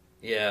now.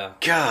 Yeah.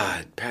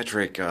 God,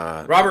 Patrick.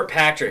 Robert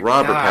Patrick.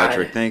 Robert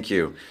Patrick, thank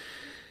you.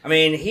 I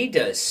mean, he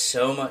does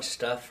so much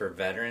stuff for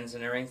veterans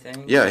and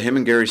everything. Yeah, him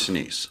and Gary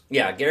Sinise.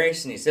 Yeah, Gary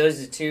Sinise. Those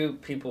are the two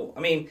people. I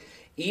mean,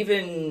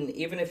 even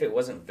if it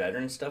wasn't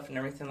veteran stuff and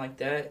everything like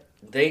that,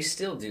 they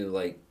still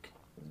do,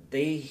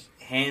 they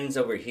hands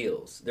over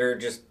heels. They're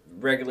just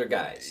regular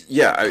guys.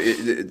 Yeah,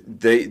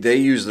 they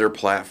use their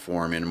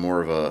platform in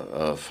more of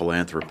a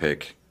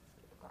philanthropic,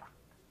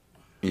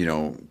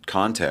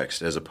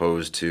 context as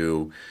opposed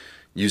to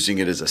using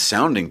it as a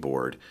sounding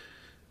board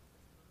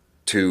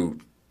to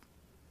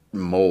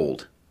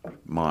mold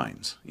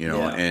minds.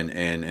 Yeah.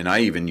 And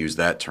I even use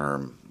that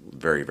term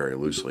very, very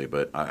loosely.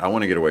 But I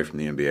want to get away from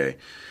the NBA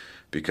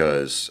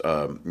because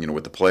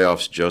with the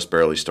playoffs just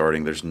barely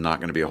starting, there's not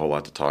going to be a whole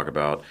lot to talk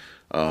about.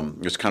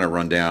 Just kind of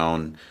run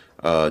down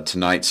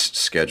tonight's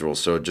schedule.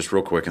 So just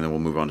real quick, and then we'll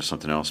move on to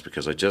something else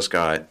because I just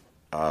got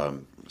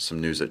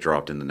some news that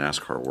dropped in the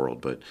NASCAR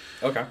world. But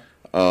Okay.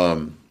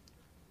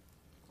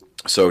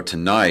 So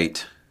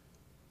tonight,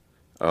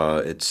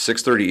 it's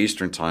 6:30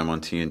 Eastern time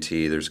on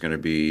TNT. There's going to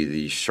be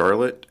the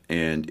Charlotte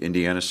and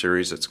Indiana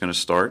series that's going to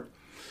start.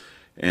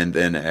 And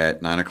then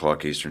at 9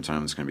 o'clock Eastern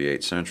time, it's going to be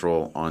 8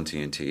 Central on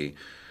TNT.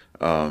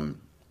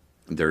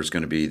 There's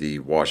going to be the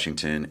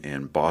Washington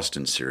and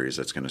Boston series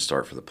that's going to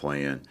start for the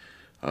play-in.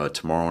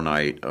 Tomorrow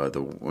night,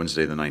 the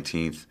Wednesday the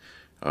 19th,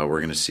 we're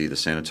going to see the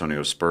San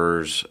Antonio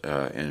Spurs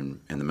and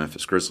the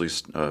Memphis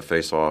Grizzlies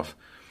face off.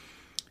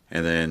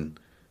 And then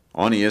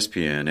on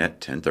ESPN at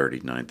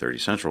 10:30, 9:30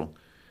 Central,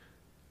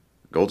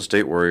 Golden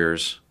State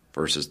Warriors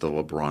versus the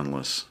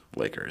LeBron-less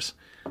Lakers.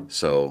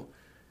 So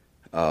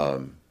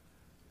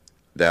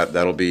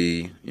that'll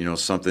be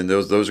something.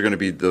 Those are going to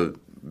be the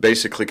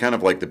basically kind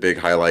of like the big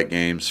highlight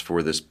games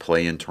for this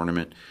play-in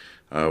tournament.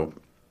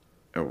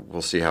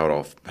 We'll see how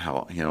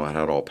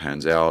it all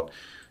pans out.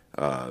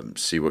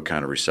 See what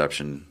kind of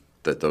reception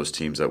that those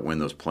teams that win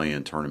those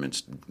play-in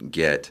tournaments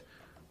get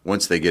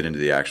once they get into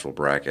the actual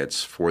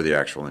brackets for the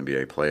actual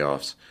NBA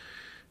playoffs,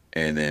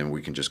 and then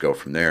we can just go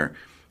from there.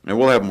 And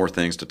we'll have more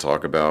things to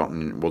talk about,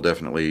 and we'll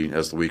definitely,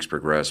 as the weeks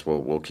progress,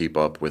 we'll keep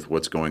up with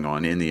what's going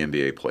on in the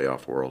NBA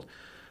playoff world,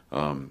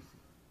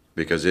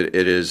 because it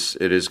is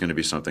going to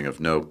be something of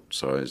note.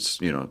 So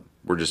it's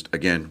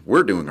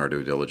we're doing our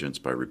due diligence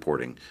by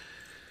reporting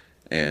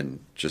and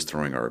just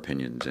throwing our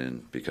opinions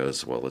in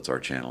because it's our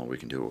channel. We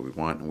can do what we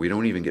want, and we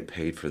don't even get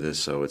paid for this,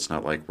 so it's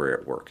not like we're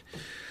at work.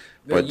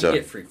 But you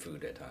get free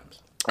food at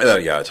times.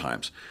 Yeah, at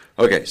times.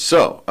 Okay,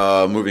 so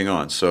moving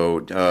on. So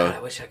God,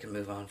 I wish I could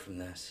move on from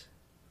this.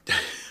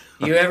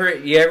 You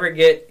ever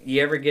get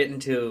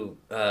into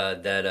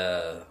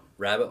that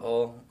rabbit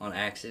hole on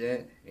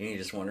accident and you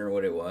just wonder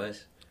what it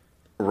was?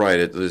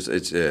 Right.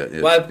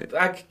 Well,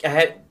 I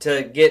had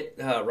to get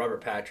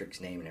Robert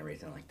Patrick's name and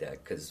everything like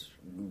that because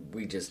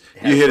we just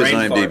had you hit his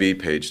IMDb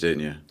page, didn't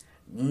you?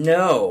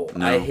 No,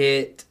 I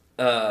hit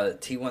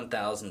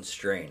T1000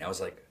 strain. I was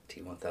like,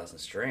 T1000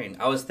 strain.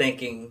 I was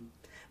thinking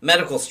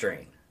medical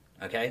strain.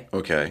 Okay.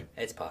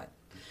 It's pot.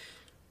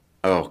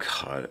 Oh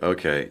God.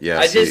 Okay.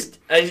 Yeah. It's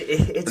one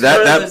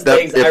of those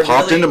things. It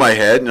popped into my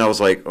head, and I was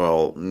like,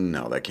 "Well,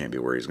 no, that can't be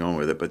where he's going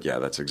with it." But yeah,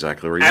 that's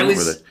exactly where he's going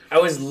with it. I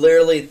was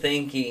literally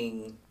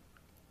thinking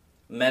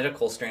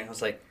medical strain. I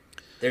was like,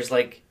 "There's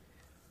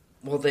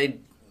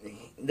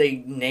they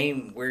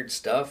name weird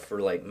stuff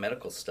for like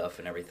medical stuff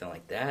and everything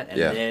like that." And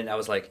then I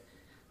was like,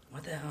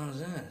 "What the hell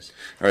is this?"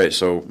 All right.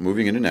 So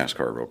moving into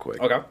NASCAR real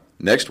quick. Okay.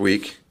 Next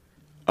week,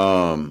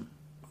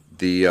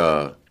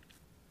 the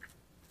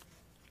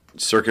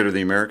Circuit of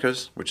the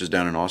Americas, which is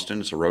down in Austin,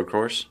 it's a road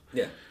course.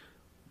 Yeah.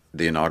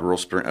 The inaugural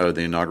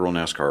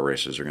NASCAR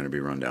races are going to be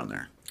run down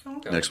there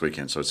next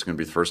weekend. So it's going to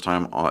be the first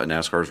time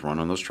NASCAR's run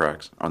on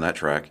that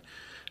track.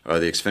 The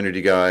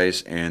Xfinity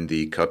guys and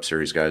the Cup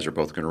Series guys are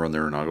both going to run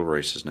their inaugural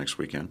races next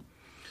weekend.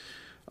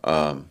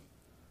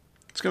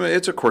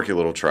 It's a quirky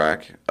little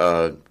track.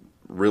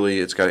 Really,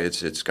 it's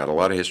got a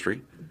lot of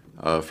history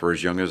for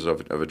as young as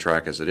of a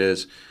track as it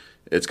is.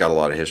 It's got a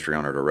lot of history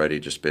on it already,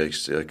 just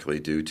basically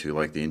due to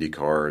like the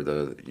IndyCar,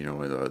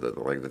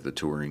 the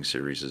touring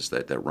series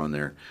that run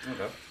there.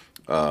 Okay.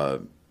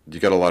 You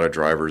got a lot of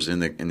drivers in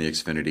the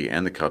Xfinity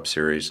and the Cup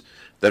Series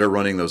that are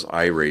running those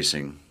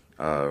iRacing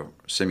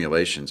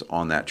simulations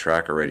on that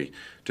track already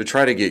to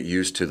try to get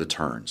used to the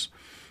turns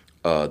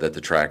that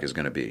the track is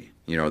going to be.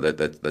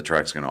 That the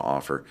track's going to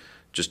offer.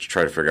 Just to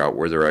try to figure out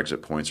where their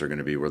exit points are going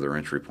to be, where their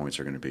entry points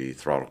are going to be,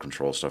 throttle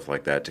control, stuff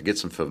like that, to get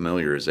some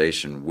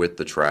familiarization with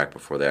the track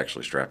before they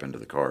actually strap into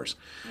the cars.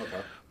 Okay.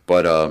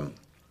 But Brad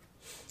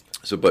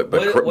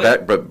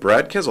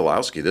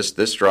Keselowski,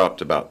 this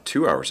dropped about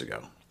 2 hours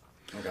ago.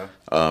 Okay.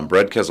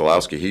 Brad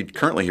Keselowski, he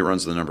currently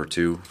runs the number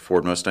 2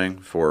 Ford Mustang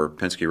for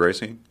Penske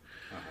Racing.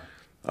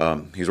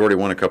 Uh-huh. He's already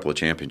won a couple of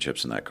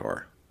championships in that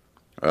car.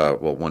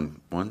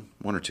 One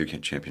or two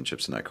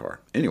championships in that car.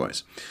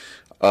 Anyways.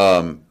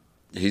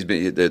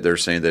 They're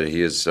saying that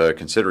he is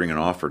considering an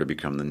offer to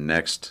become the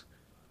next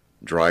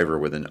driver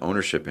with an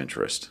ownership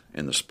interest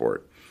in the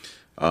sport.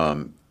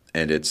 And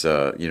it's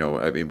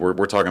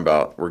we're talking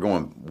about, we're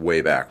going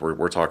way back.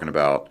 We're talking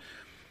about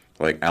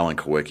like Alan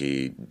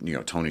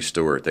Kawicki, Tony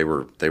Stewart. They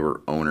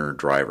were owner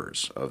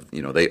drivers of,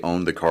 they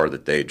owned the car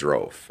that they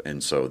drove,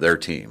 and so their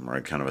team,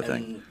 right, kind of a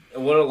thing.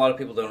 What a lot of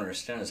people don't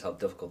understand is how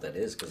difficult that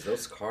is because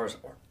those cars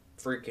are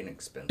freaking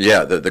expensive.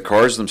 Yeah, the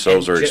cars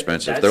themselves are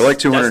expensive. They're like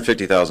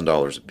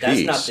 $250,000 a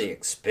piece. That's not the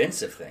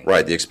expensive thing.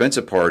 Right. The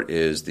expensive part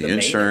is the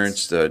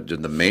insurance, the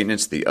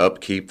maintenance, the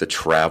upkeep, the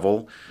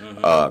travel.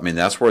 I mean,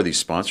 that's where these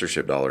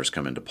sponsorship dollars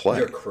come into play.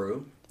 Your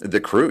crew. The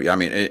crew. I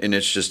mean, and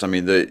it's just. I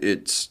mean,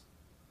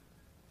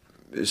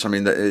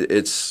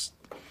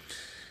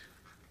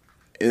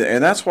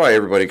 and that's why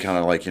everybody kind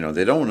of like,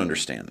 they don't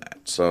understand that.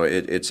 So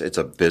it's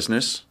a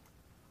business.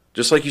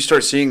 Just like you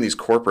start seeing these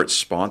corporate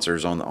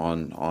sponsors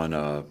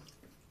on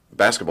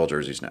basketball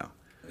jerseys now.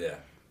 Yeah.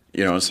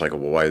 It's like,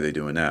 well, why are they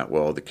doing that?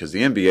 Well, because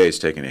the NBA is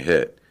taking a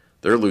hit.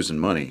 They're losing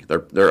money.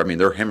 They're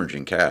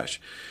hemorrhaging cash,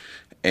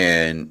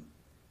 and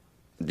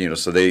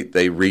so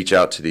they reach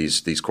out to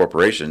these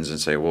corporations and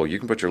say, well, you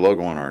can put your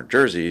logo on our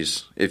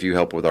jerseys if you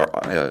help with our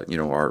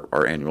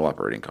our annual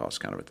operating costs,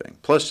 kind of a thing.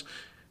 Plus,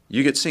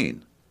 you get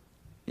seen.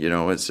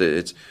 It's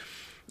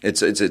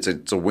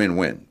a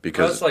win-win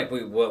because it's like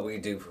what we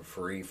do for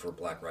free for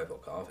Black Rifle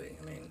Coffee.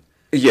 I mean,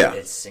 yeah,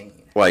 it's seen.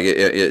 Like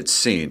it's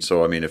seen.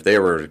 So I mean, if they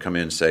were to come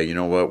in and say, you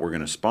know what, we're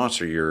going to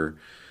sponsor your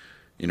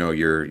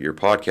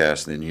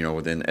podcast, then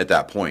then at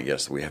that point,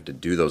 yes, we have to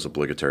do those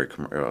obligatory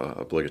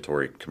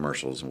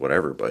commercials and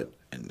whatever. But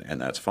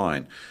and that's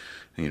fine.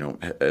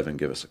 Evan,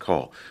 give us a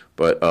call.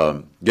 But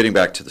getting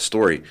back to the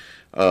story,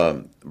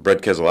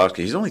 Brett Keselowski,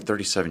 he's only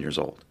 37 years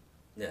old.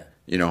 Yeah.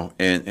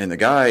 And the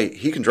guy,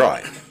 he can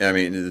drive. I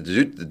mean,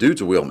 the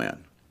dude's a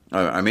wheelman.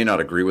 I may not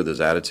agree with his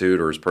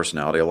attitude or his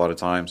personality a lot of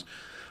times,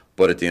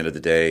 but at the end of the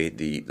day,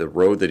 the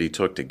road that he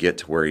took to get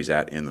to where he's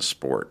at in the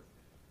sport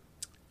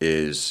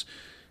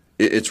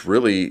it's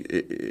really,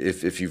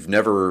 if you've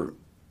never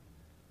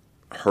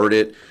heard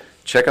it,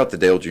 check out the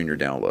Dale Jr.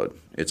 Download.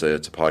 It's a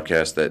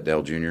podcast that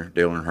Dale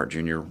Earnhardt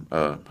Jr.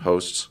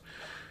 Hosts.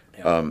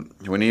 Yeah.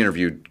 When he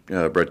interviewed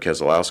Brett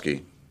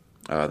Keselowski,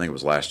 I think it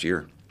was last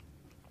year.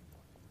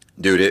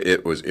 Dude,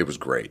 it was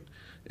great.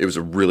 It was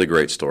a really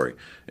great story,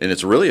 and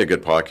it's really a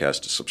good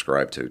podcast to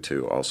subscribe to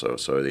too. Also,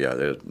 so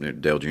yeah,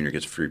 Dale Jr.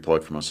 gets a free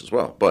plug from us as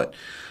well. But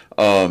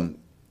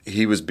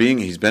he's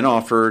been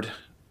offered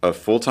a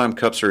full-time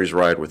Cup Series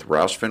ride with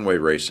Roush Fenway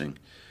Racing,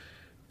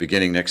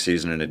 beginning next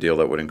season, in a deal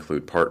that would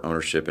include part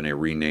ownership in a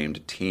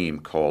renamed team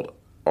called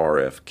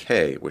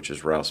RFK, which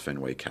is Roush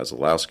Fenway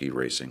Keselowski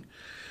Racing.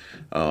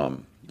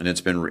 And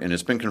it's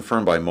been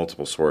confirmed by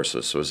multiple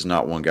sources, so it's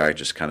not one guy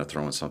just kind of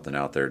throwing something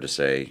out there to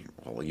say,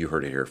 well, you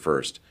heard it here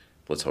first.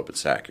 Let's hope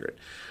it's accurate.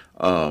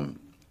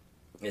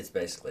 It's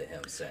basically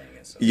him saying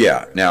it. So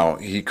yeah. Now,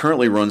 he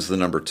currently runs the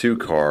number 2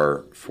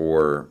 car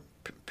for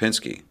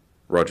Penske,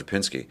 Roger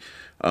Penske.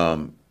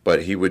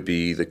 But he would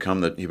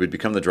become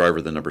the driver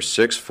of the number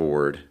 6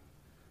 Ford,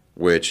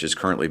 which is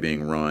currently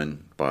being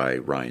run by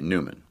Ryan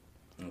Newman.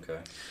 Okay.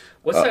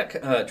 What's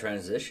that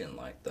transition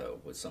like, though,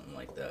 with something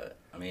like that?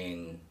 I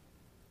mean...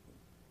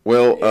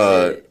 Well,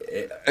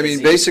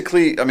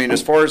 basically,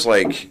 as far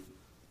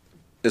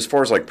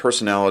as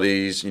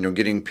personalities,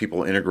 getting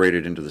people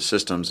integrated into the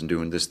systems and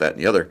doing this, that,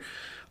 and the other.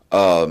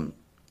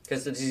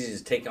 Because did he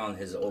just take on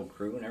his old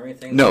crew and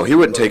everything? No, he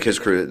wouldn't take his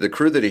crew. The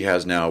crew that he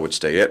has now would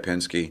stay at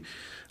Penske.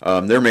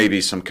 There may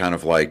be some kind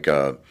of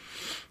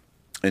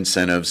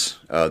incentives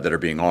that are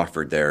being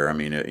offered there. I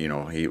mean,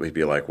 he'd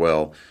be like,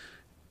 well,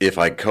 if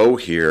I go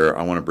here,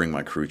 I want to bring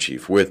my crew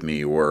chief with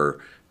me, or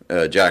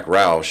Jack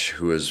Roush,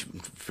 who is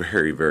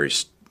very, very,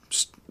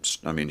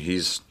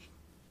 he's,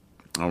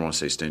 I don't want to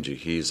say stingy.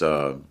 He's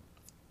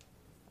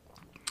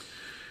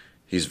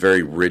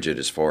very rigid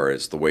as far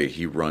as the way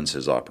he runs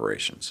his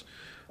operations.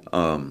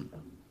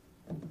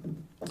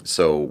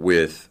 So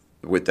with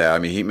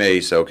that, he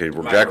may say, okay,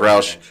 well, Jack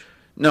Roush.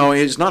 No,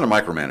 he's not a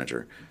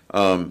micromanager.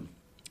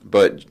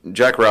 But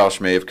Jack Roush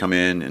may have come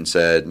in and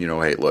said,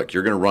 hey, look,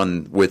 you're going to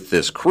run with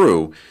this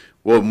crew.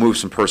 We'll move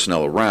some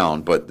personnel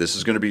around, but this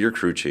is going to be your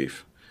crew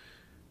chief.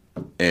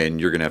 And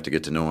you're going to have to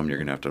get to know him. You're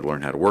going to have to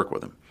learn how to work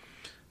with him.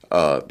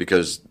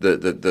 Because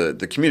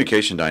the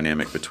communication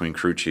dynamic between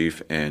crew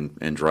chief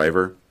and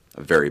driver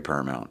are very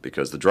paramount,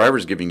 because the driver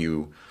is giving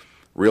you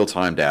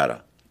real-time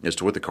data as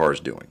to what the car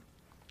is doing.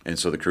 And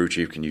so the crew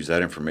chief can use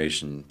that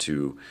information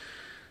to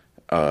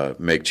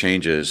make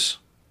changes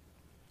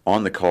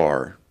on the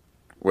car,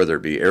 whether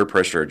it be air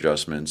pressure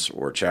adjustments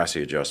or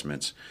chassis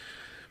adjustments,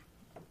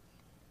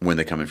 when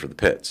they come in for the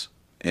pits.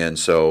 And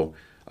so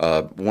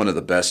one of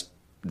the best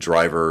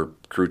driver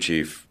crew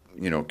chief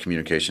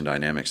communication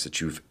dynamics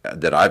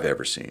that I've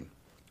ever seen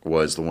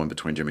was the one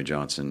between Jimmy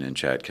Johnson and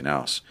Chad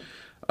Knaus.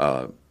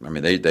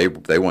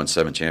 They won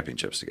 7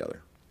 championships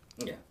together.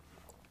 Yeah.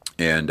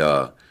 And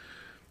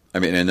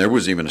and there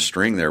was even a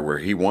string there where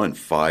he won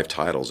 5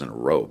 titles in a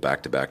row,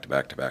 back to back to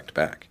back to back to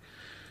back.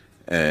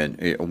 And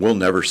we'll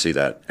never see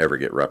that ever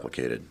get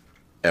replicated,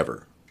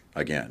 ever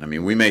again.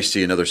 We may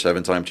see another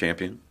 7-time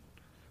champion.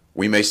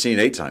 We may see an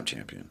 8-time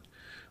champion.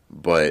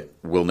 But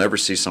we'll never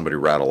see somebody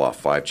rattle off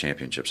 5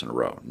 championships in a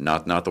row.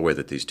 Not the way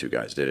that these two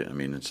guys did it.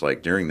 It's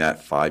like during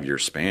that 5-year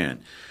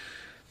span,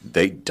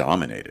 they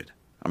dominated.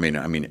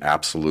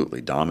 Absolutely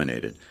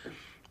dominated.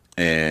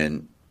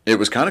 And it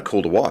was kind of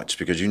cool to watch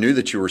because you knew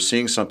that you were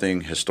seeing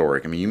something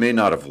historic. I mean, you may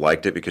not have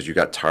liked it because you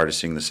got tired of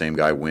seeing the same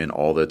guy win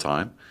all the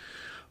time,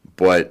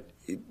 but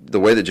the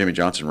way that Jimmie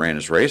Johnson ran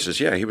his races,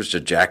 yeah, he was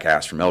just a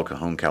jackass from El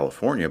Cajon,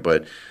 California,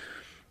 but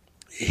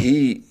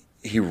he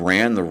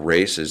ran the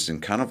races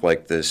in kind of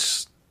like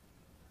this.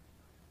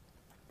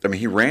 I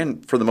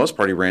mean, for the most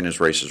part, he ran his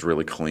races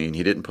really clean.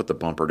 He didn't put the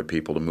bumper to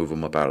people to move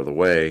them up out of the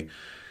way,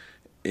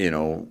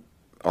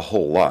 a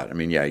whole lot. I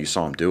mean, yeah, you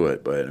saw him do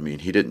it, but I mean,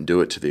 he didn't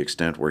do it to the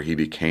extent where he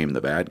became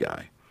the bad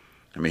guy.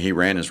 I mean, he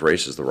ran his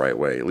races the right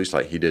way, at least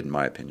like he did in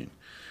my opinion.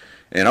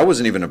 And I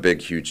wasn't even a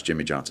big, huge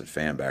Jimmie Johnson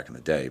fan back in the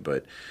day,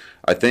 but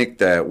I think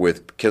that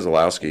with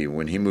Keselowski,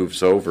 when he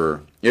moves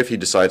over, if he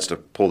decides to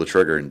pull the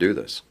trigger and do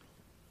this,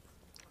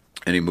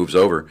 and he moves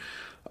over,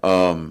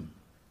 I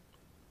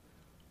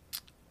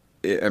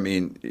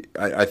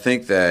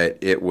think that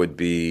it would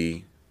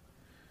be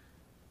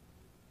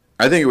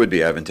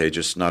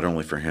advantageous not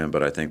only for him,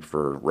 but I think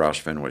for Roush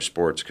Fenway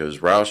Sports, because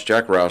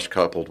Jack Roush,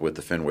 coupled with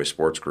the Fenway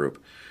Sports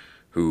Group,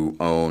 who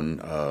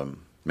own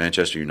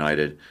Manchester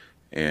United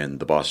and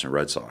the Boston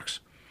Red Sox,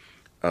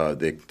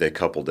 they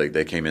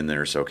came in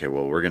there and said, okay,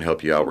 well, we're going to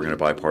help you out. We're going to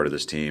buy part of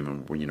this team,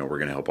 and we're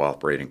going to help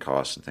operating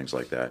costs and things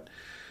like that.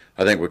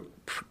 I think with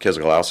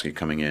Keselowski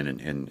coming in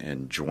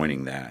and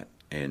joining that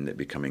and it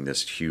becoming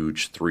this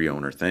huge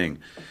three-owner thing,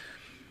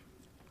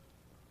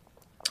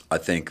 I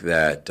think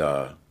that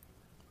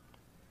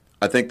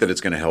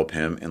it's going to help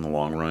him in the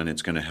long run.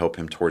 It's going to help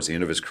him towards the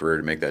end of his career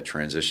to make that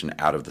transition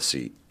out of the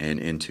seat and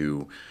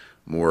into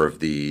more of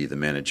the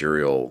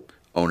managerial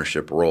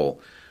ownership role.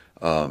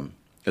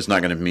 It's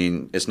not going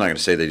to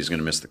say that he's going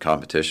to miss the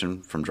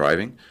competition from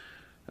driving.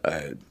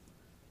 I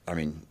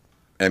mean,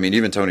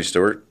 even Tony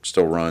Stewart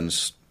still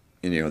runs,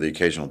 the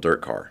occasional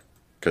dirt car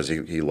because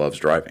he loves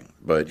driving,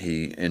 but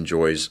he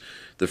enjoys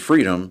the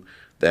freedom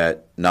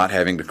that not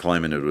having to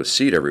climb into a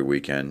seat every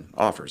weekend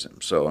offers him.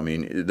 So, I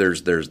mean,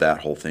 there's that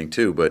whole thing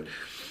too. But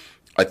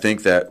I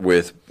think that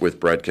with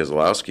Brad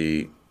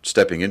Keselowski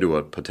stepping into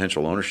a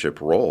potential ownership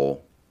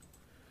role,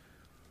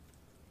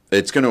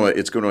 it's going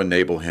to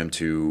enable him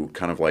to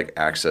kind of like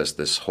access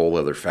this whole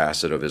other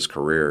facet of his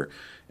career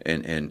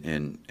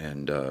and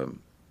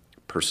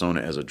persona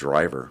as a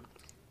driver.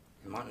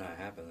 It might not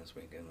happen this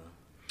weekend though.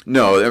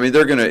 No, I mean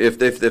they're gonna if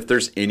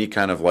there's any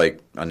kind of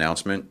like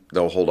announcement,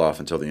 they'll hold off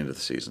until the end of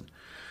the season.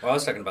 Well, I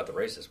was talking about the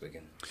race this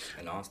weekend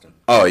in Austin.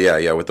 Oh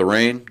yeah, with the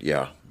rain,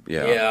 yeah.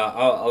 Yeah,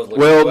 I was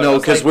looking. Well, no,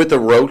 because with the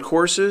road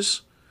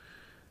courses,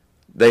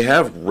 they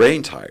have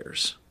rain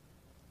tires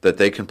that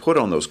they can put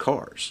on those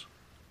cars.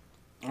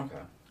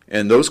 Okay.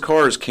 And those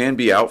cars can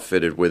be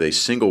outfitted with a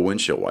single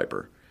windshield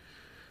wiper.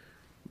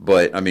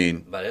 But I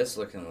mean, but it's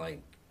looking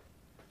like.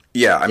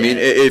 Yeah, I mean,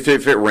 if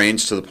it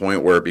rains to the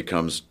point where it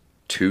becomes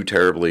too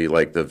terribly,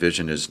 like the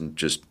vision is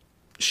just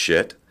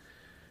shit,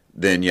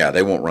 then yeah,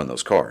 they won't run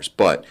those cars.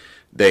 But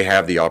they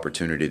have the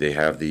opportunity, they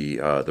have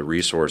the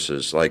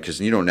resources, like because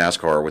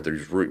NASCAR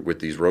with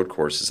these road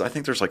courses, I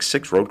think there's like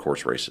 6 road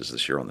course races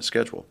this year on the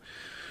schedule,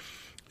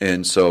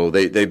 and so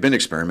they've been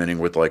experimenting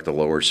with like the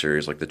lower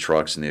series, like the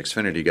trucks and the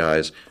Xfinity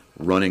guys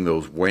running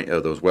those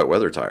wet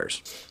weather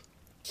tires,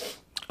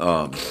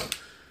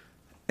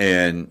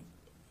 and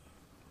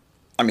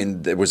I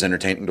mean it was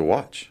entertaining to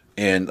watch.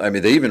 And, I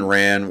mean, they even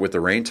ran with the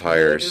rain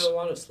tires. Do they do a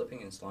lot of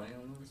slipping and sliding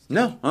on those?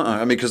 No. I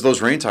mean, because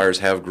those rain tires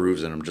have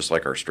grooves in them just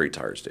like our street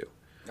tires do.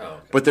 Oh, okay.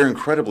 But they're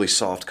incredibly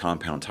soft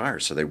compound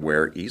tires, so they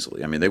wear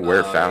easily. I mean, they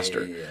wear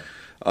faster.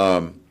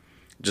 Yeah.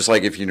 Just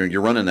like if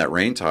you're running that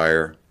rain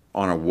tire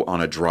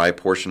on a dry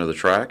portion of the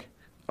track,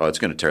 it's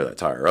going to tear that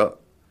tire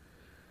up.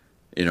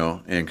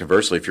 And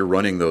conversely, if you're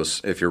running the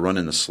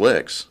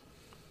slicks,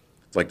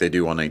 like they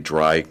do on a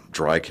dry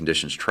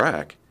conditions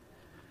track,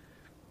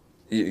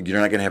 you're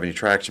not going to have any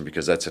traction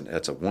because that's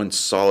a one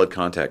solid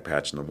contact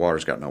patch and the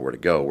water's got nowhere to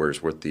go.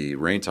 Whereas with the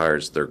rain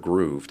tires, they're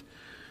grooved,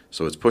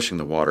 so it's pushing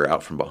the water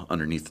out from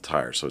underneath the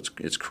tire. So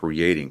it's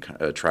creating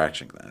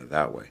traction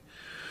that way.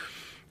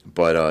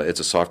 But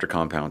it's a softer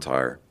compound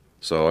tire.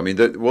 So I mean,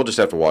 we'll just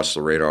have to watch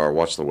the radar,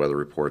 watch the weather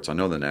reports. I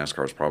know the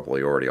NASCAR's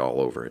probably already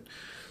all over it.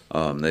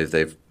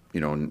 They've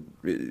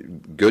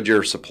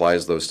Goodyear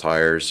supplies those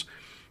tires,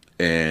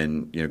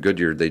 and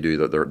Goodyear they do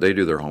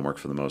their homework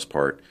for the most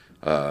part.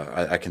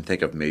 I can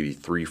think of maybe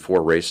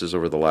 3-4 races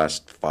over the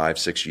last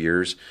 5-6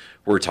 years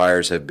where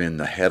tires have been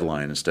the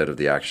headline instead of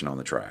the action on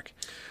the track.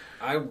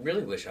 I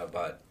really wish I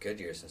bought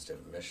Goodyear's instead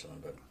of Michelin,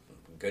 but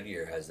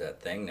Goodyear has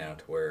that thing now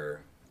to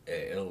where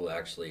it'll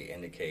actually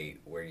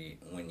indicate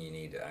when you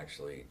need to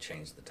actually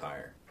change the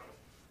tire.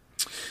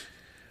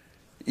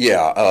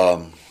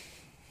 Yeah.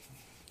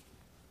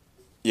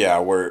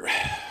 Where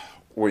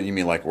you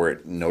mean like where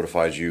it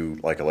notifies you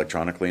like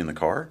electronically in the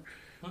car?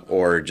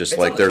 Or just it's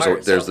like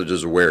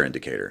there's a wear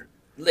indicator.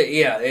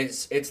 Yeah,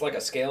 it's like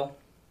a scale.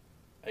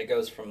 It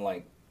goes from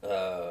like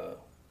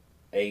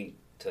 8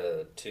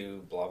 to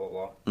 2, blah blah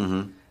blah.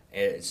 Mm-hmm.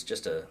 It's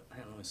just let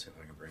me see if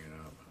I can bring it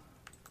up.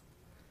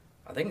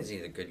 I think it's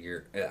either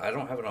Goodyear. I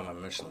don't have it on my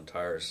Michelin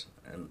tires,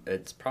 and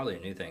it's probably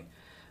a new thing.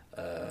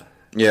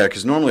 Yeah,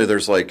 because normally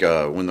there's like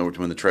when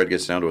the tread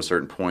gets down to a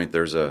certain point,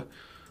 there's a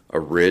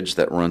ridge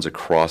that runs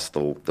across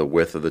the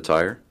width of the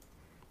tire,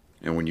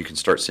 and when you can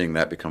start seeing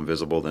that become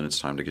visible, then it's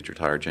time to get your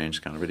tire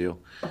changed, kind of a deal.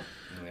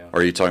 Yeah. Or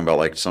are you talking about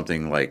like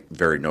something like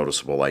very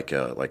noticeable, like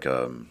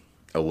a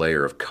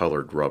layer of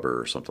colored rubber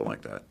or something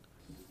like that?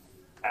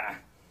 Ah.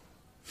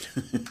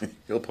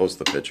 He'll post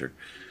the picture.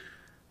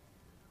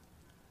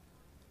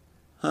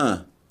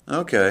 Huh.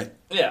 Okay.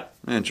 Yeah.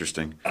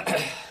 Interesting.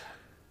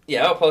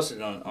 Yeah, I'll post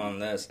it on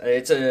this.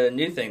 It's a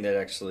new thing that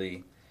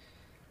actually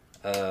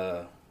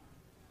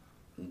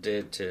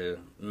did to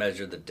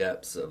measure the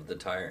depths of the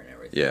tire and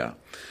everything. Yeah.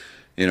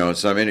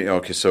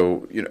 Okay,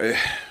 so,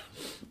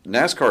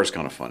 NASCAR is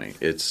kind of funny.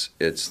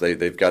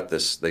 They've got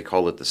this, they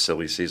call it the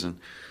silly season.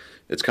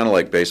 It's kind of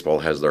like baseball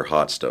has their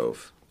hot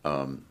stove,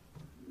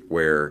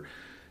 where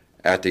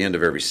at the end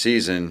of every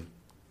season,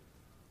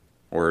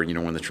 or,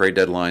 when the trade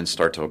deadlines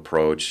start to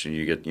approach and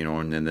you get,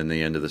 and then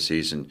the end of the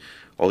season,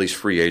 all these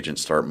free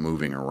agents start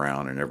moving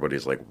around and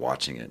everybody's like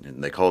watching it.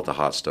 And they call it the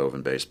hot stove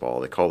in baseball.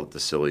 They call it the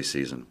silly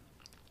season,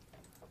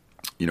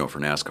 for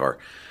NASCAR.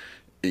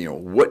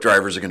 What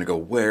drivers are going to go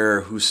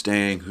where, who's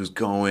staying, who's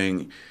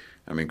going.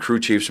 I mean, crew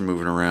chiefs are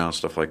moving around,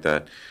 stuff like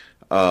that.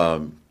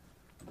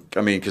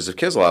 Because if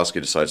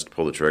Keselowski decides to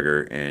pull the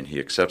trigger and he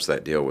accepts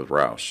that deal with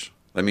Roush,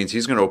 that means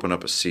he's going to open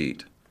up a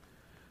seat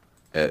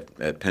at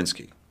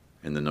Penske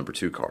in the number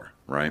 2 car,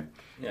 right?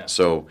 Yeah.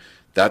 So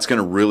that's going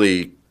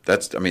to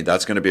that's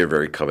going to be a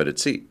very coveted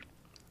seat.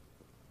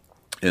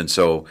 And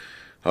so,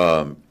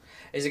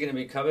 is it going to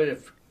be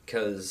coveted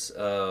because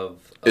of?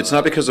 It's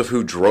not because of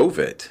who drove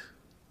it,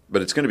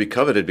 but it's going to be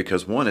coveted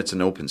because 1, it's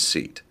an open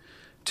seat.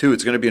 2,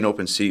 it's going to be an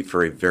open seat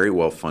for a very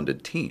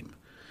well-funded team.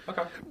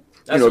 Okay.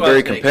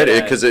 Very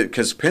competitive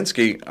because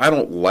Penske. I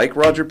don't like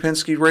Roger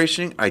Penske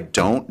racing. I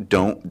don't.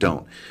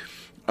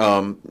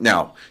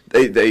 Now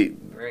they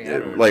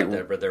like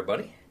their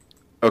buddy.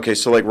 Okay,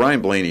 so like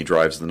Ryan Blaney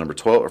drives the number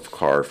 12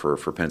 car for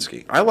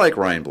Penske. I like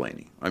Ryan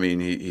Blaney. I mean,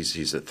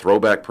 he's a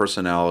throwback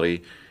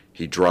personality.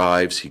 He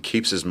drives. He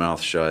keeps his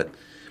mouth shut,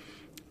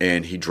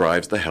 and he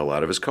drives the hell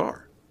out of his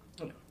car.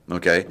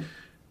 Okay.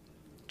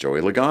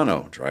 Joey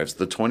Logano drives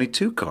the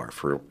 22 car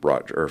for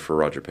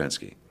Roger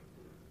Penske.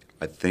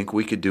 I think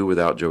we could do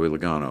without Joey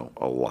Logano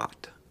a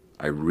lot.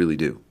 I really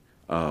do.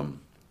 I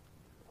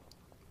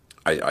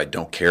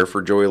don't care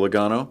for Joey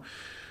Logano.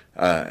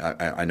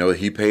 I know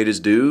he paid his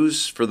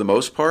dues for the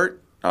most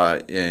part,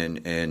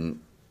 and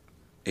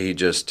he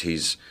just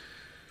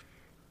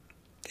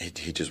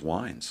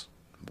whines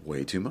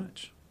way too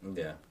much.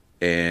 Yeah.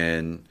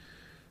 And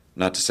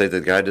not to say that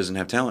the guy doesn't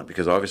have talent,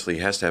 because obviously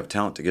he has to have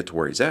talent to get to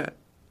where he's at.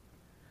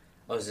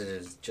 Oh, is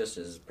it just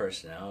his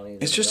personality?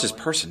 It's just his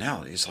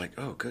personality. It's like,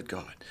 oh, good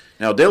God.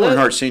 Now, Dale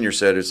Earnhardt Sr.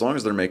 said, as long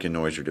as they're making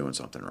noise, you're doing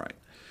something right.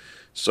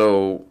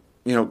 So,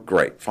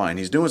 great, fine.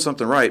 He's doing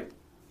something right.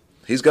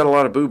 He's got a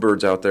lot of boo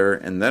birds out there,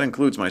 and that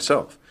includes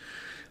myself.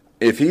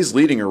 If he's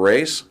leading a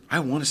race, I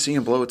want to see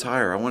him blow a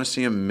tire. I want to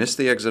see him miss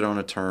the exit on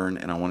a turn,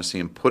 and I want to see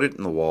him put it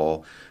in the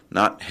wall,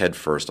 not head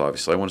first,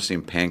 obviously. I want to see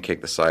him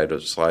pancake the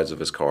sides of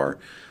his car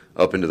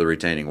up into the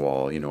retaining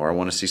wall, or I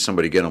want to see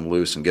somebody get him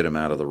loose and get him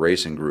out of the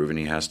racing groove, and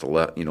he has to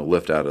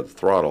lift out of the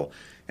throttle,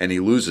 and he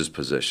loses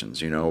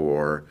positions,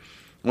 or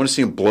I want to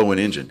see him blow an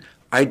engine.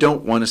 I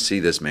don't want to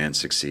see this man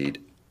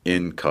succeed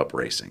in Cup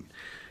racing.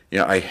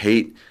 I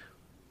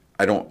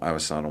don't want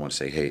to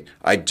say hate.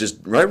 I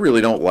really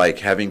don't like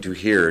having to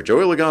hear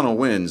Joey Logano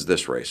wins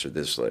this race or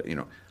this,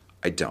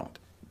 I don't.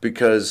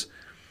 Because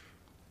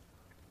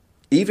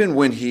even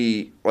when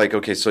he,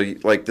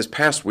 this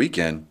past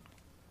weekend,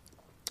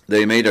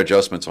 they made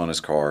adjustments on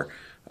his car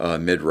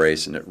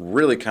mid-race, and it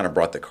really kind of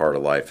brought the car to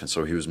life. And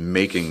so he was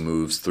making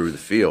moves through the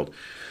field.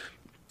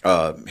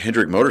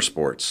 Hendrick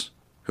Motorsports,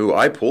 who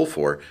I pull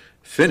for,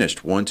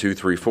 finished 1, 2,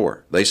 3,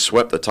 4. They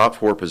swept the top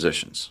 4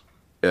 positions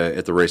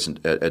at the race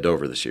at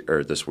Dover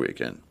this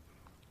weekend.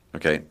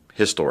 Okay,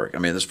 historic. I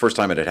mean, this is the first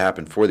time it had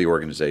happened for the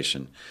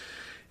organization,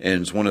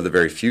 and it's one of the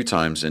very few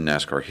times in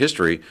NASCAR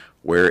history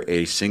where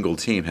a single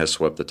team has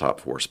swept the top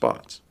 4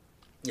 spots.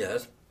 Yeah,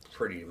 that's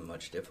pretty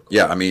much difficult.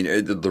 Yeah, I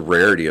mean, the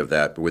rarity of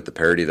that, with the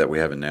parity that we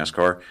have in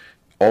NASCAR,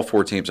 all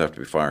 4 teams have to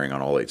be firing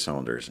on all 8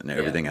 cylinders, and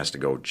everything has to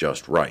go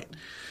just right.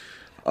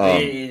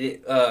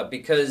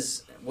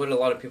 Because what a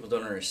lot of people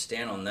don't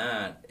understand on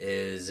that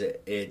is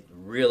it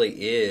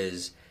really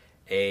is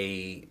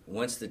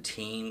once the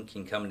team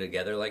can come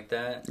together like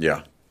that.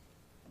 Yeah.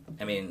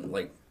 I mean,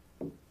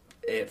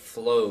 it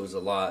flows a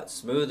lot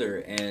smoother,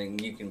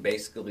 and you can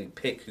basically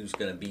pick who's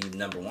going to be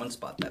number 1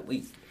 spot that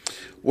week.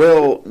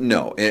 Well,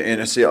 no.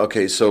 And I see,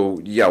 okay, so,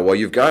 yeah, well,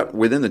 you've got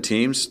within the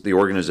teams, the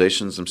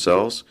organizations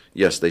themselves,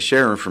 yes, they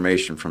share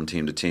information from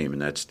team to team,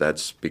 and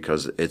that's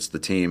because it's the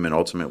team, and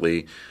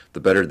ultimately, the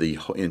better the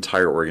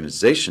entire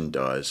organization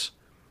does,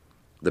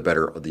 the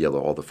better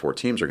all the 4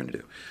 teams are going to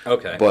do.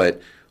 Okay.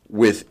 But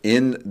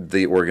within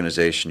the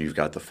organization, you've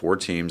got the 4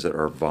 teams that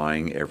are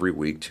vying every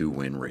week to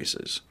win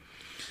races.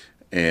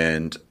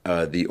 And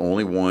the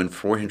only one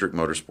for Hendrick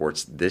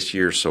Motorsports this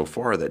year so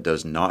far that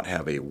does not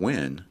have a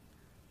win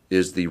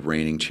is the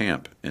reigning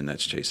champ, and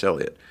that's Chase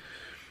Elliott.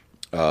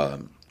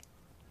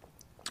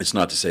 It's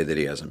not to say that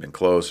he hasn't been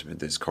close.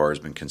 His car has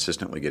been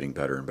consistently getting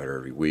better and better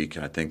every week.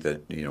 And I think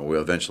that,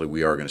 eventually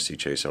we are going to see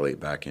Chase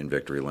Elliott back in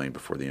victory lane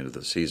before the end of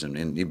the season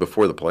and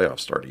before the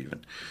playoffs start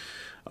even.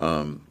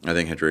 I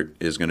think Hendrick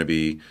is going to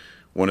be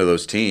one of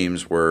those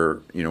teams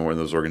where, one of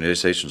those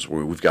organizations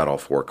where we've got all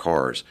 4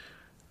 cars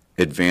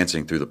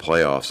advancing through the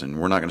playoffs, and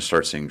we're not going to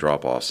start seeing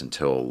drop-offs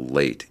until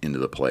late into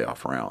the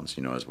playoff rounds,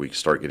 as we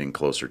start getting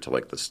closer to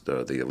like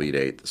the Elite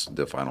Eight,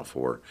 the Final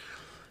Four.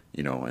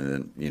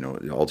 And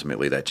then,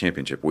 ultimately that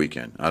championship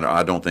weekend.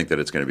 I don't think that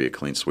it's going to be a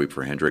clean sweep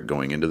for Hendrick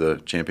going into the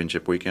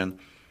championship weekend,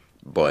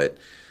 but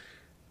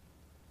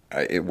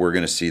we're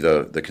going to see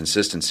the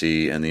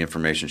consistency and the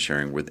information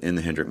sharing within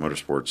the Hendrick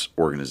Motorsports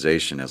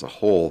organization as a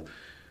whole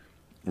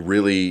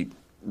really,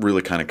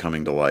 really kind of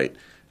coming to light.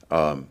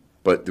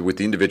 But with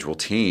the individual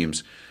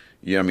teams,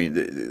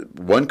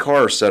 one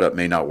car setup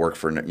may not work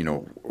for,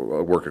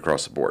 work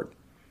across the board.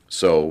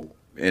 So,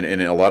 and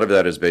a lot of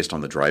that is based on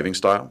the driving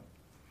style.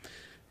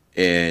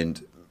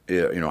 And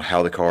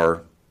how the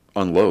car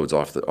unloads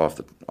off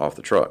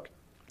the truck.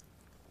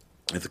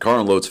 If the car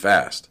unloads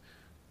fast,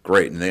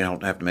 great, and they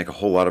don't have to make a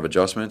whole lot of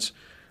adjustments.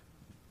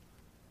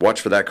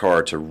 Watch for that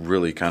car to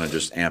really kind of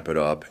just amp it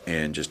up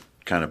and just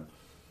kind of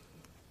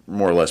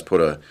more or less put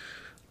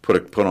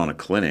on a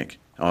clinic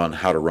on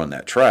how to run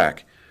that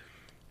track.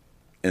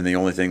 And the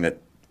only thing that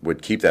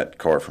would keep that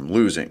car from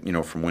losing,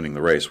 from winning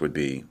the race, would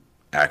be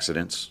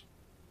accidents,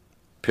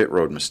 pit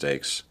road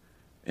mistakes,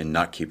 and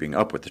not keeping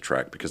up with the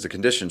track, because the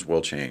conditions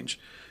will change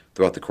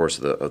throughout the course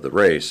of the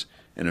race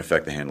and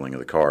affect the handling of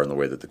the car and the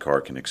way that the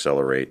car can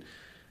accelerate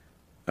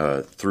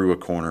through a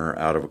corner,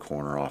 out of a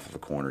corner, off of a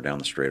corner, down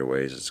the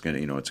straightaways. It's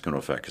going to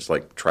affect. It's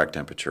like track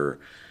temperature,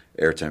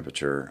 air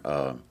temperature,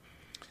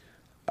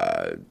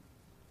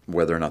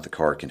 whether or not the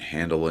car can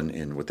handle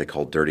in what they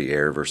call dirty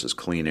air versus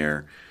clean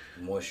air.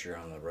 Moisture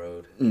on the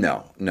road.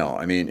 No.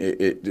 I mean,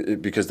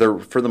 because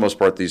for the most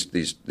part,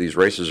 these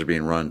races are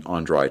being run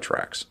on dry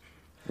tracks.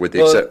 With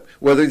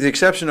the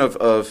exception of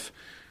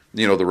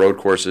the road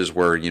courses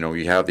where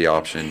you have the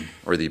option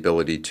or the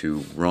ability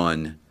to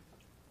run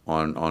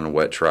on a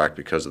wet track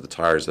because of the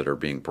tires that are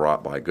being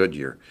brought by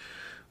Goodyear.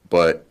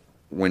 But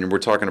when we're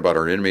talking about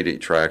our intermediate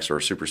tracks or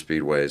super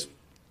speedways,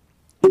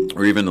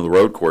 or even the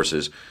road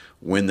courses,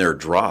 when they're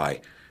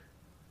dry,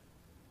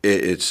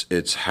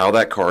 it's how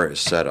that car is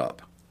set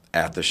up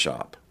at the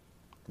shop,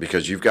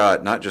 because you've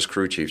got not just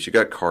crew chiefs, you've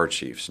got car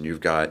chiefs, and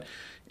you've got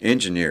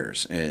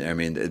engineers, and I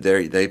mean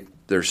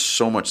there's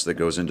so much that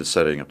goes into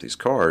setting up these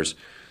cars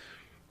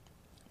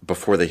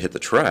before they hit the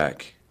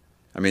track.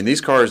 I mean,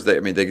 these cars,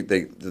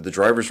 the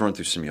drivers run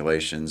through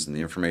simulations, and the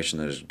information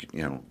that is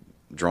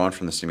drawn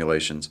from the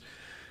simulations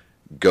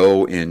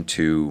go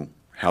into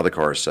how the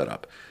car is set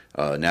up.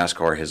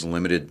 NASCAR has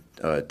limited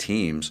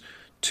teams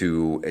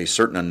to a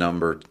certain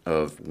number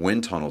of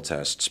wind tunnel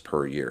tests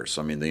per year.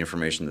 So, I mean, the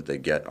information that they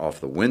get off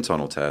the wind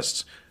tunnel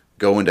tests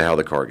go into how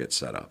the car gets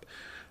set up.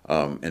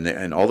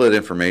 And all that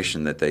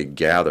information that they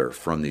gather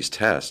from these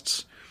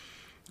tests,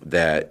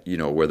 that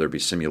whether it be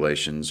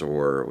simulations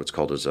or what's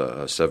called as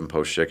a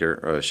 7-post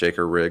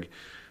shaker rig,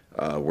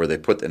 where they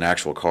put an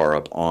actual car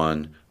up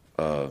on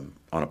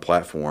a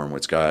platform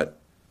which got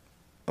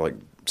like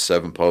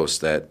 7 posts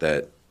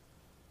that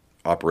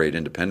operate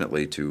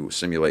independently to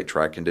simulate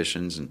track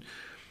conditions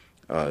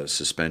and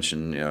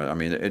suspension. I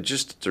mean,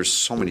 there's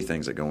so many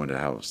things that go into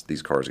how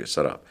these cars get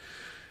set up.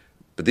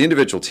 But the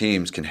individual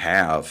teams can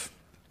have,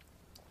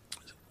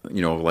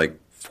 like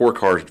four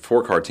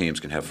car teams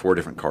can have 4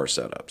 different car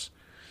setups.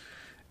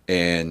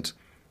 And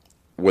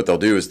what they'll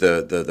do is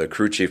the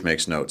crew chief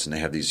makes notes, and they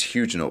have these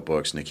huge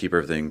notebooks, and they keep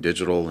everything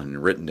digital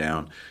and written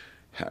down.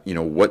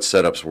 What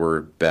setups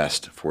were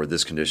best for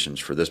this conditions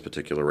for this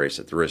particular race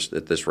at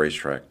this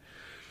racetrack,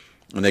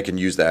 and they can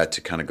use that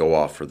to kind of go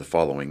off for the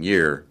following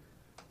year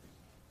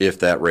if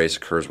that race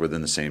occurs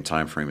within the same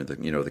time frame of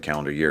the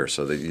calendar year.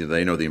 So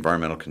they know the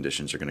environmental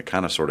conditions are going to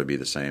kind of sort of be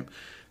the same.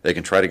 They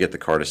can try to get the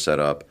car to set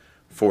up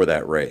for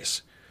that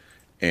race,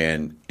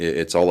 and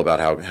it's all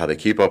about how they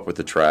keep up with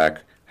the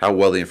track, how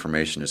well the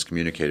information is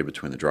communicated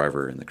between the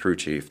driver and the crew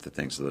chief, the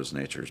things of those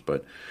natures.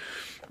 But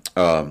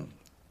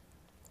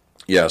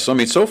yeah, so I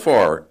mean, so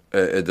far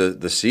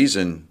the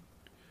season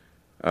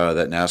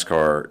that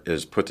NASCAR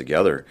has put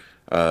together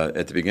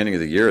at the beginning of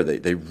the year,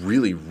 they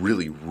really,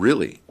 really,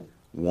 really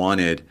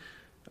wanted.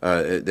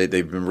 They've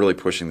been really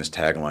pushing this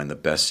tagline, "the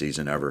best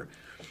season ever."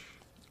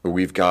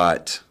 We've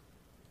got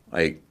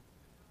like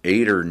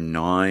 8 or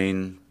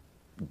 9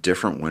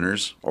 different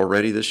winners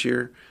already this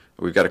year.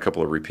 We've got a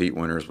couple of repeat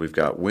winners. We've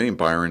got William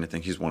Byron. I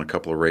think he's won a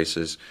couple of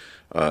races.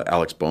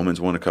 Alex Bowman's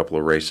won a couple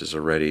of races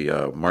already.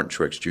 Martin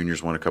Truex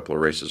Jr.'s won a couple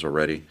of races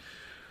already.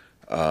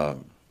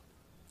 And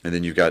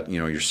then you've got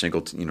your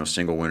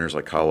single winners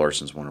like Kyle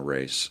Larson's won a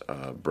race.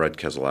 Brad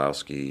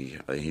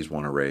Keselowski, he's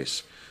won a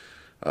race.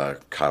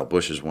 Kyle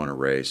Busch has won a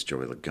race.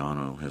 Joey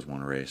Logano has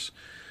won a race.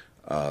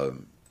 So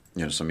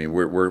I mean,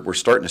 we're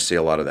starting to see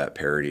a lot of that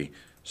parity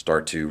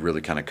start to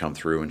really kind of come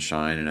through and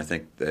shine. And I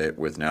think that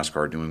with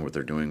NASCAR doing what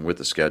they're doing with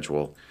the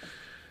schedule,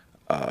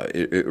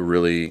 it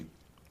really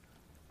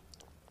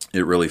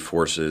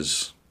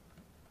forces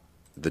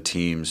the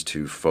teams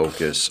to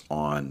focus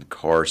on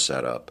car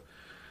setup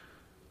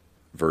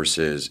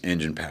versus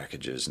engine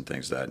packages and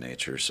things of that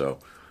nature. So,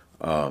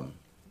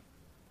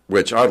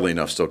 which oddly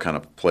enough still kind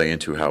of play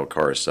into how a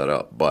car is set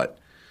up. But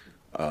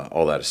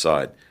all that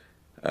aside,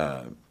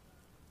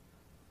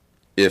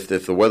 if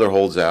the weather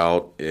holds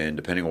out, and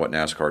depending on what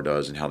NASCAR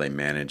does and how they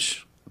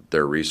manage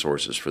their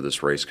resources for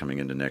this race coming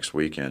into next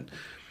weekend,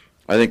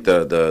 I think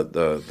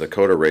the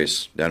COTA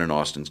race down in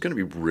Austin is going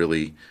to be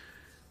really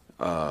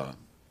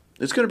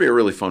it's going to be a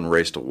really fun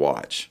race to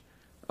watch.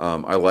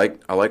 I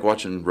like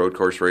watching road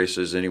course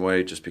races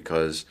anyway, just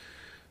because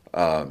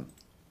especially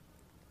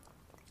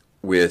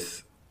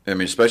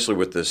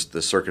with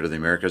the Circuit of the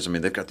Americas,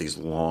 they've got these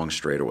long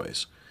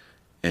straightaways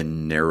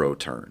and narrow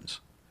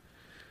turns.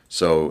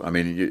 So,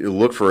 you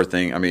look for a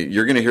thing.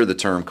 You're going to hear the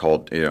term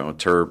called,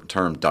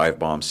 term dive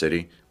bomb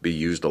city be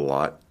used a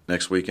lot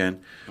next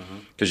weekend,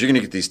 because you're going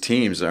to get these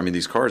teams.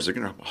 These cars, they're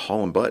going to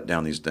haul and butt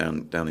down these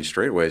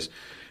straightaways,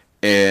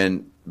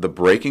 and the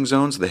braking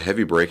zones, the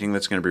heavy braking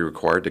that's going to be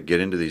required to get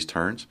into these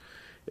turns,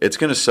 it's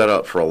going to set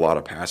up for a lot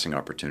of passing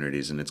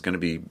opportunities, and it's going to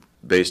be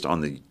based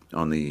on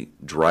the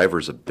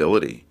driver's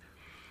ability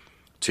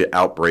to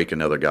outbrake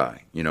another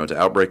guy. To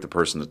outbrake the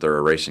person that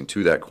they're racing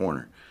to that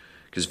corner.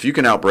 Because if you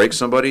can outbrake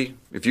somebody,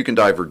 if you can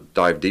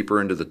dive deeper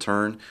into the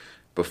turn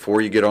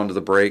before you get onto the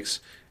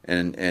brakes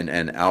and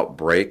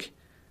outbrake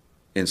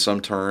in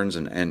some turns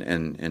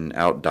and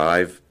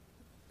outdive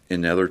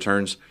in other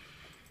turns,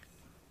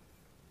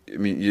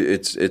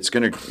 it's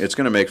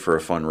gonna make for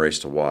a fun race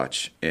to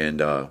watch.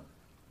 And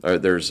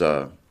there's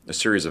a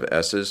series of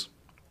S's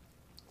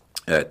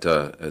at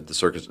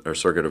the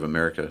Circuit of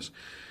Americas.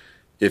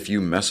 If you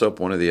mess up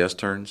one of the S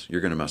turns,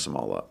 you're going to mess them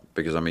all up,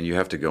 because you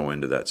have to go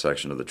into that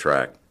section of the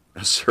track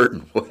a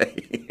certain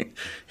way,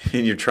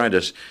 and you try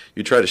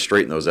to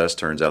straighten those S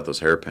turns out,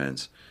 those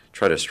hairpins.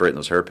 Try to straighten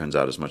those hairpins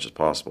out as much as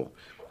possible,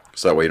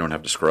 so that way you don't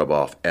have to scrub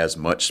off as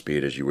much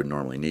speed as you would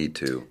normally need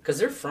to. Because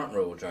they're front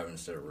wheel drive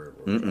instead of rear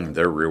wheel drive.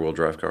 They're rear wheel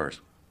drive cars.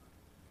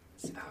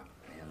 Oh, man,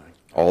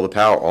 all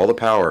the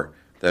power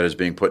that is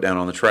being put down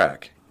on the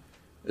track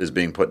is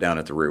being put down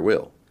at the rear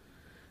wheel,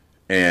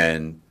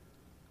 and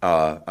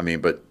but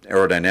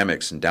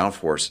aerodynamics and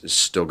downforce is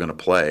still going to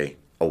play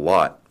a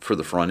lot for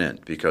the front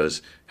end,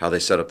 because how they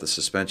set up the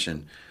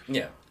suspension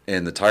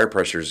and the tire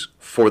pressures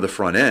for the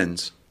front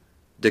ends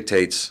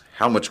dictates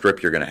how much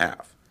grip you're going to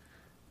have.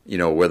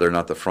 Whether or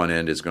not the front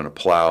end is going to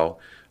plow,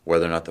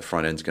 whether or not the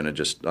front end's going to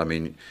just, you're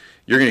going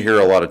to hear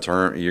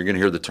you're going to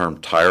hear the term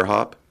tire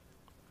hop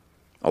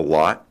a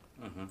lot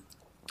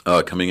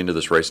coming into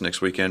this race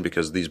next weekend,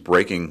 because these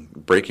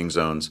braking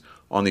zones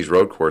on these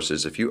road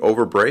courses, if you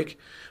overbrake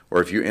or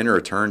if you enter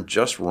a turn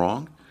just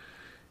wrong,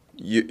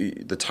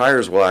 the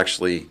tires will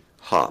actually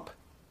hop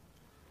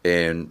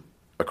and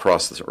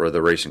across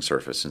the racing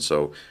surface, and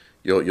so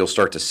you'll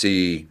start to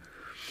see,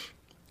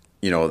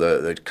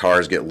 the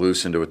cars get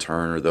loose into a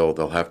turn, or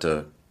they'll have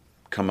to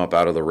come up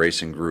out of the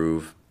racing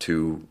groove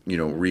to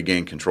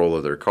regain control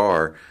of their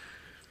car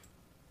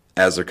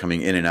as they're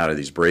coming in and out of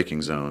these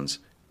braking zones,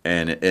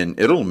 and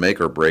it'll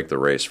make or break the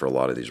race for a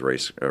lot of these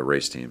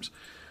race teams,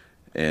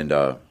 and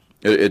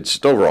it's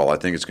overall, I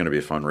think it's going to be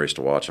a fun race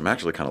to watch. I'm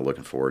actually kind of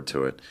looking forward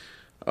to it.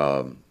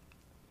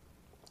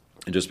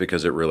 Just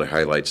because it really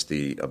highlights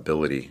the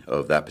ability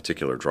of that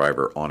particular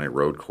driver on a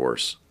road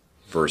course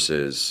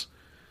versus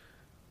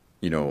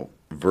the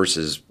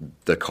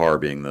car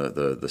being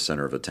the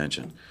center of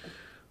attention.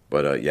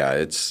 But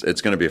it's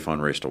going to be a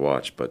fun race to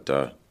watch. But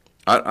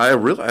I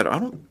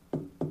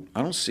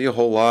don't see a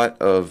whole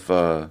lot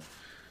of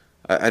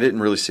I didn't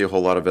really see a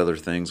whole lot of other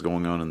things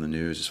going on in the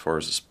news as far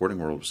as the sporting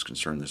world was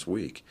concerned this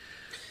week.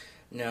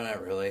 No,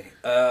 not really.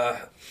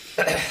 A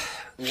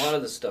lot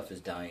of the stuff is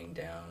dying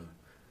down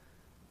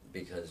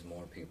because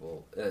more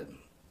people.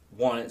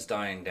 One, it's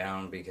dying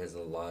down because a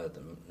lot of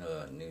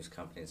the news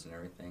companies and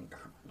everything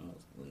are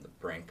almost on the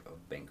brink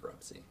of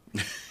bankruptcy.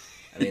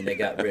 They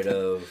got rid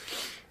of.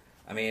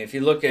 If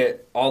you look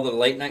at all the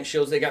late night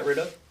shows they got rid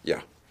of. Yeah.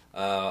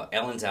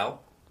 Ellen's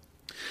out.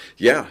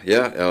 Yeah.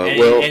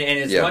 And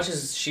as much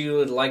as she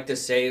would like to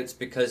say it's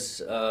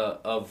because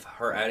of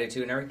her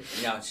attitude and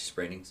everything, no, it's just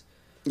ratings.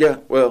 Yeah,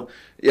 well,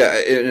 yeah,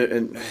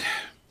 and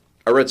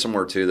I read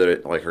somewhere too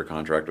that her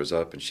contract was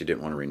up and she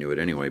didn't want to renew it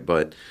anyway.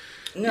 But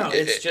no,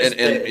 it's just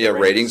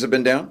ratings have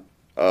been down.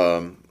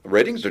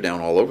 Ratings are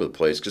down all over the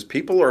place because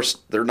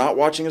they're not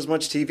watching as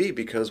much TV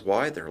because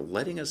why? They're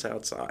letting us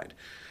outside.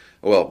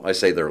 Well, I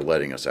say they're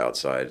letting us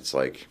outside. It's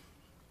like,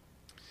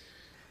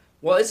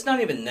 well, it's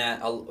not even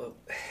that.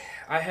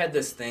 I had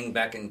this thing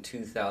back in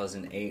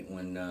 2008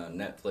 when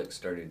Netflix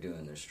started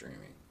doing their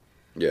streaming.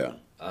 Yeah.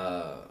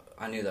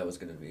 I knew that was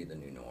going to be the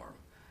new norm.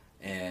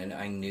 And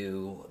I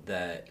knew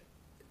that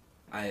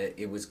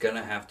it was going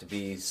to have to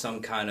be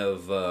some kind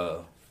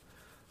of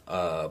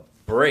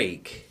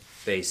break,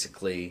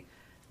 basically,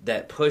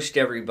 that pushed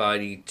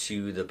everybody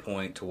to the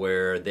point to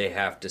where they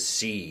have to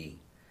see.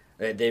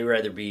 They'd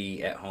rather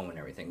be at home and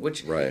everything,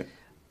 which Right.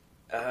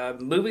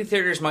 Movie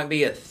theaters might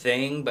be a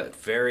thing, but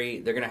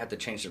they're going to have to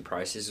change their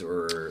prices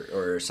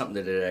or something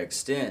to that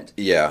extent.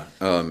 Yeah,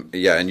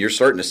 and you're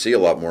starting to see a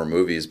lot more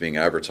movies being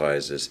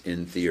advertised as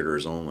in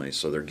theaters only.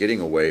 So they're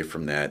getting away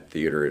from that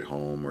theater at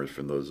home or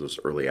from those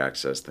early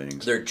access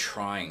things. They're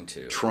trying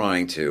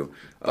to.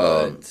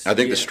 I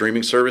think the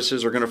streaming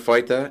services are going to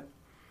fight that,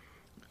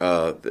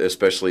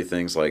 especially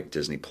things like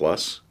Disney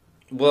Plus.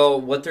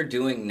 Well, what they're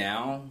doing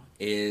now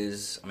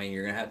is, I mean,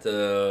 you're going to have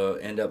to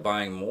end up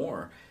buying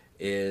more.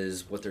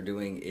 What they're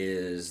doing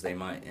is they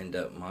might end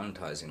up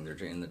monetizing. They're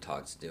in the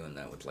talks doing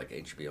that with like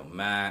HBO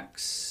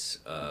Max,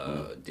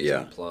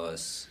 Disney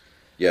Plus.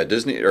 Yeah,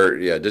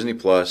 Disney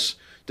Plus.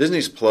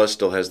 Disney Plus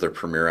still has their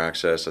Premier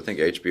Access. I think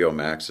HBO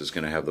Max is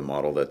going to have the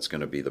model that's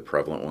going to be the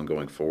prevalent one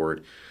going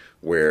forward,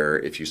 where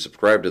if you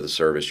subscribe to the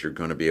service, you're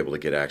going to be able to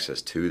get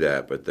access to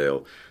that, but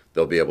they'll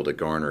be able to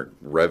garner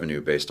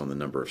revenue based on the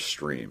number of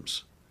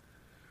streams.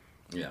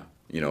 Yeah,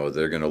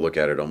 they're going to look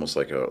at it almost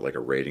like a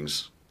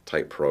ratings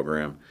type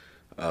program.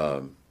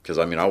 Because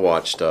I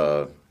watched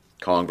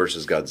Kong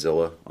vs.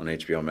 Godzilla on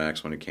HBO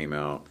Max when it came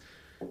out,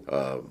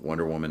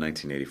 Wonder Woman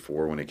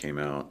 1984 when it came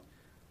out.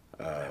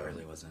 I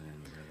really wasn't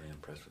really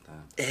impressed with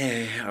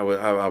that.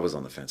 I was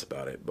on the fence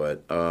about it,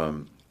 but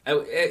in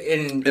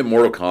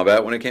Mortal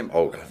Kombat when it came,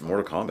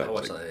 Mortal Kombat. I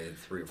watched it like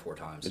 3 or 4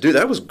 times. Dude,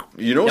 that was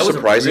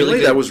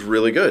surprisingly that was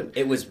really good.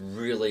 It was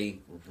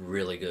really,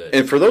 really good.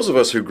 And for those of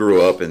us who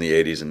grew up in the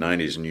 80s and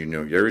 90s,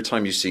 and every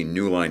time you see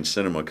New Line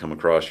Cinema come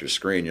across your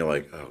screen, you're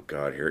like, oh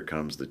God, here it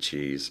comes the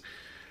cheese.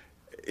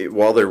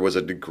 While there was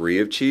a degree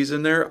of cheese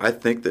in there, I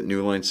think that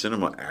New Line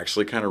Cinema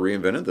actually kind of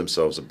reinvented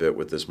themselves a bit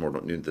with this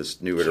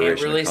new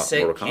iteration of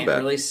Mortal Kombat. Can't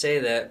really say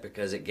that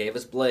because it gave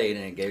us Blade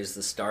and it gave us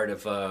the start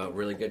of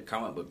really good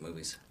comic book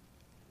movies.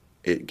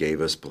 It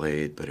gave us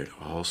Blade, but it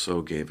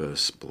also gave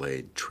us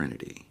Blade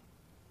Trinity.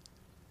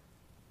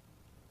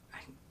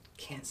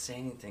 Can't say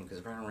anything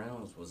because Ryan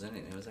Reynolds was in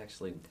it. It was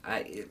actually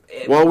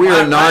we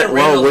are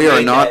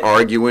not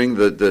arguing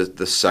the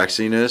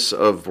sexiness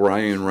of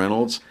Ryan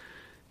Reynolds.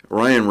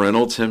 Ryan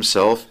Reynolds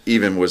himself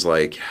even was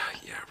like,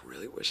 yeah, I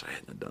really wish I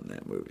hadn't done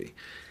that movie.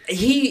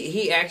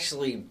 He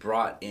actually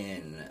brought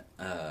in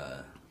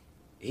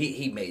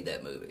he made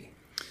that movie.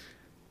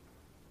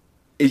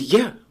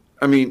 Yeah,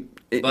 I mean,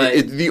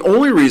 the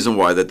only reason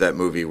why that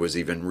movie was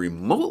even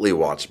remotely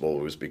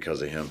watchable was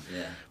because of him.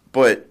 Yeah,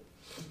 but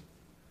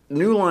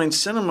New Line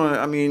Cinema,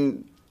 I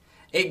mean,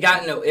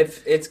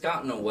 it's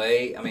gotten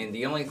away. I mean,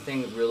 the only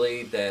thing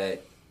really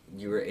that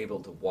you were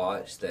able to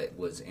watch that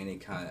was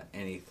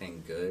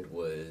anything good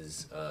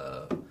was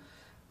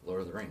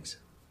Lord of the Rings.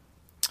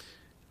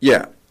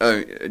 Yeah,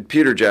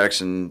 Peter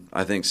Jackson,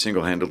 I think,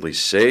 single-handedly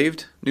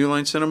saved New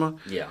Line Cinema.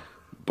 Yeah,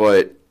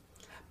 but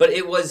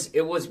it was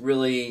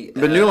really.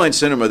 But New Line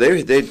Cinema,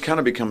 they'd kind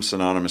of become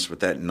synonymous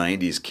with that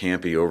 '90s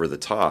campy, over the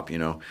top,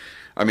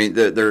 I mean,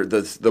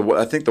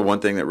 I think the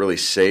one thing that really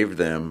saved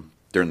them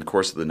during the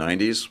course of the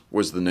 '90s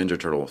was the Ninja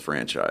Turtle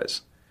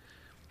franchise.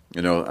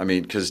 I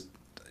mean, because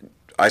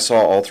I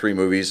saw all 3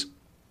 movies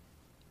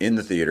in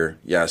the theater.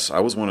 Yes, I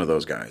was one of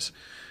those guys.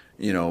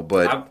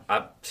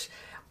 But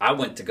I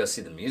went to go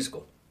see the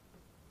musical.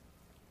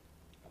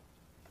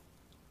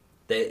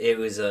 It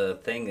was a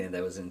thing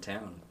that was in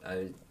town.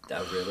 I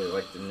really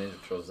liked the Ninja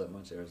Turtles that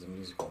much. There was a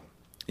musical.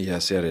 Yeah,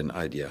 see, I didn't.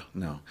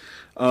 No.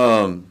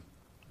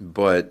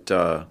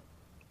 But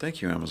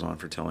thank you, Amazon,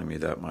 for telling me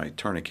that my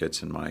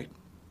tourniquets and my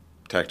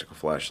tactical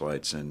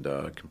flashlights and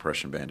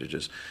compression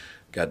bandages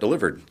got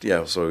delivered.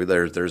 Yeah, so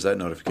there's that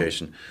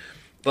notification.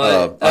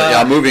 But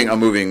I'm moving.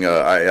 I'm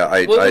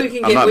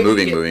not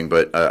moving,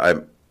 but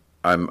I'm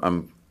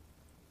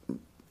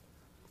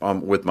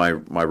with my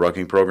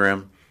rucking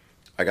program.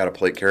 I got a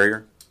plate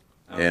carrier,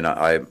 and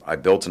I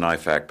built an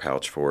IFAC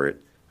pouch for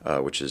it,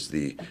 which is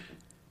the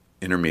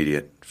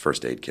intermediate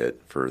first aid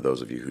kit for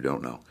those of you who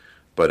don't know.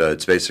 But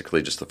it's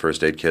basically just the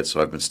first aid kit.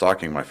 So I've been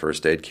stocking my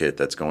first aid kit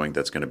that's going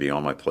to be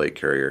on my plate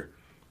carrier.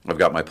 I've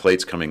got my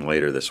plates coming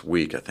later this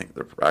week. I think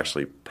they're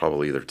actually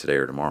probably either today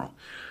or tomorrow.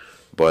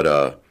 But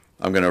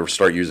I'm going to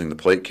start using the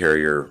plate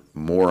carrier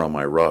more on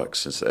my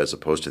rucks as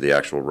opposed to the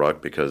actual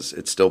ruck because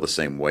it's still the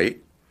same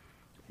weight,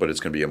 but it's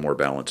going to be a more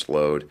balanced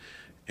load.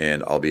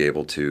 And I'll be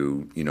able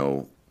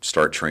to,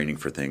 start training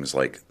for things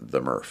like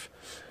the Murph.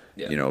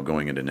 Yeah.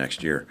 Going into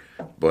next year.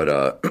 But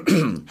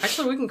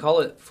actually, we can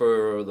call it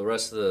for the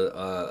rest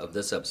of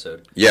this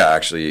episode. Yeah,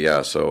 actually,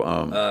 yeah. So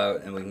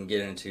and we can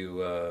get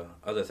into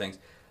other things.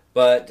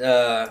 But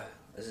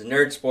this is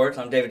Nerd Sports.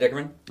 I'm David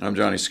Dickerman. I'm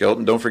Johnny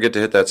Skelton. Don't forget to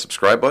hit that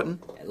subscribe button.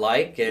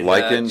 Like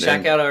and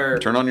check out our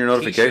turn on your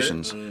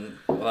notifications. And,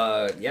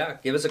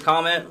 give us a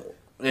comment.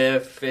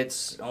 If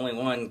it's only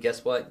one,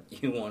 guess what?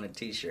 You want a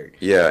T-shirt.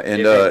 Yeah, and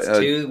if it's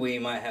 2, we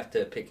might have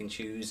to pick and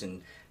choose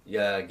and.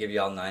 Give you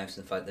all knives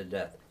and fight to the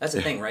death. That's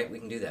the thing, right? We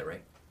can do that,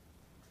 right?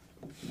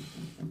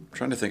 I'm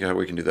trying to think of how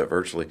we can do that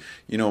virtually.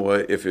 You know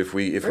what? If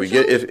we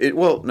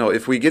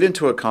get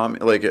into a comment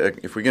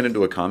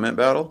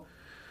battle,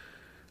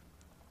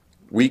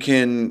 we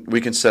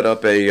can set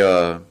up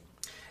a.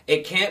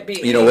 It can't be.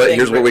 You know what?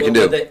 Here's what we can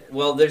do.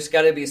 Well, there's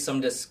got to be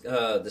some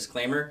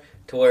disclaimer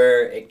to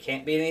where it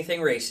can't be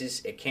anything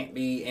racist. It can't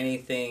be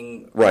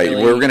anything. Right.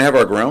 Really, We're going to have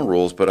our ground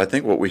rules, but I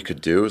think what we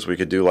could do is we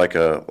could do like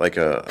an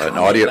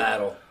audio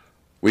battle.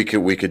 We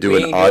could do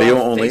an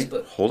audio only.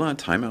 Hold on,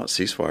 timeout,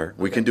 ceasefire.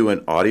 We can do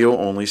an audio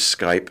only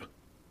Skype,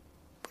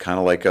 kind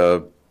of like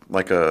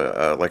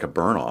a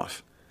burn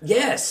off.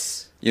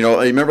 Yes. You know,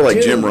 remember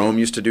like Jim Rome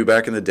used to do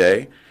back in the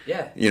day.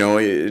 Yeah. You know,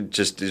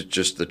 it's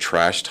just the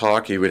trash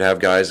talk. He would have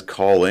guys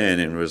call in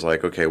and it was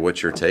like, okay,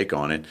 what's your take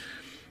on it?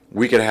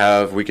 We could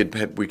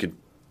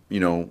you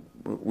know,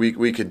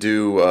 we could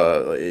do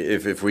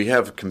if we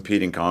have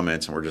competing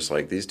comments and we're just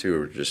like these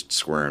two are just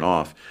squaring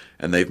off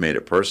and they've made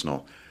it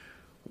personal.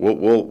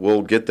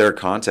 We'll get their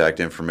contact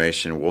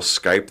information. We'll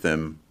Skype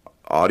them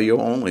audio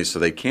only so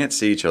they can't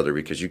see each other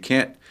because you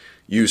can't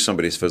use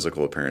somebody's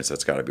physical appearance.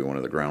 That's got to be one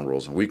of the ground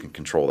rules, and we can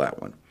control that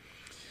one.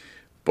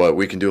 But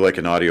we can do like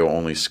an audio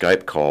only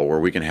Skype call where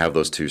we can have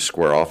those two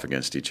square off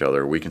against each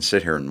other. We can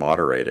sit here and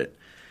moderate it.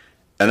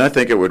 And I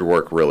think it would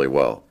work really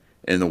well.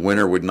 And the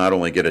winner would not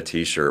only get a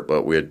t-shirt,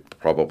 but we'd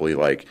probably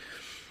like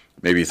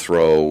maybe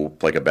throw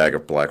like a bag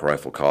of Black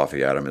Rifle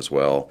coffee at him as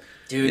well.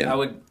 Dude, you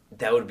know.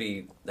 that would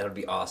be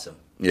awesome.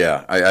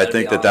 Yeah, I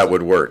think that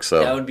would work.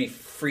 So that would be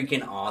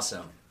freaking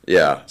awesome.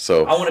 Yeah,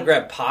 so I want to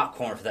grab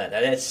popcorn for that.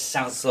 That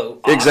sounds so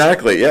awesome.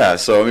 Exactly, yeah.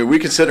 So I mean, we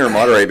could sit there and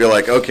moderate, be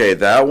like, okay,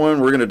 that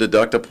one we're going to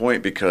deduct a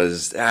point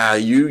because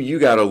you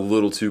got a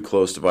little too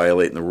close to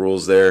violating the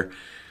rules there.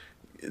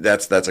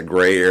 That's a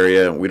gray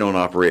area. We don't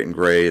operate in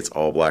gray. It's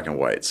all black and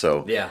white.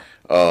 So yeah,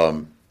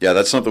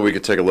 that's something we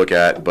could take a look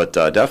at. But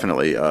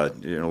definitely,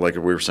 you know, like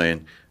we were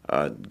saying,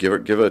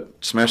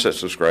 smash that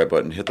subscribe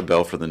button, hit the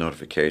bell for the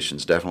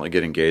notifications. Definitely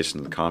get engaged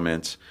in the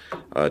comments.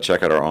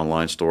 Check out our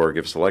online store.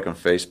 Give us a like on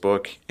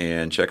Facebook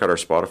and check out our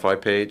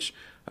Spotify page.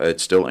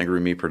 It's still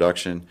Angry Me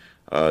Production.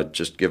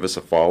 Just give us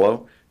a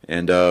follow,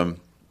 and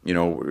you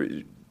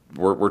know,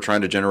 we're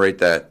trying to generate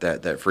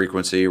that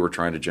frequency. We're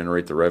trying to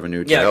generate the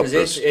revenue to help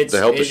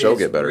the show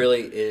get better.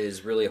 It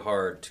is really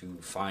hard to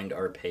find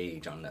our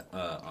page on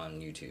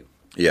YouTube.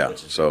 Yeah.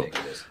 So,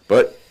 ridiculous.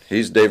 But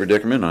he's David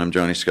Dickerman. I'm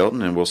Johnny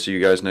Skelton, and we'll see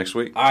you guys next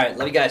week. All right,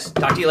 love you guys.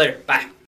 Talk to you later. Bye.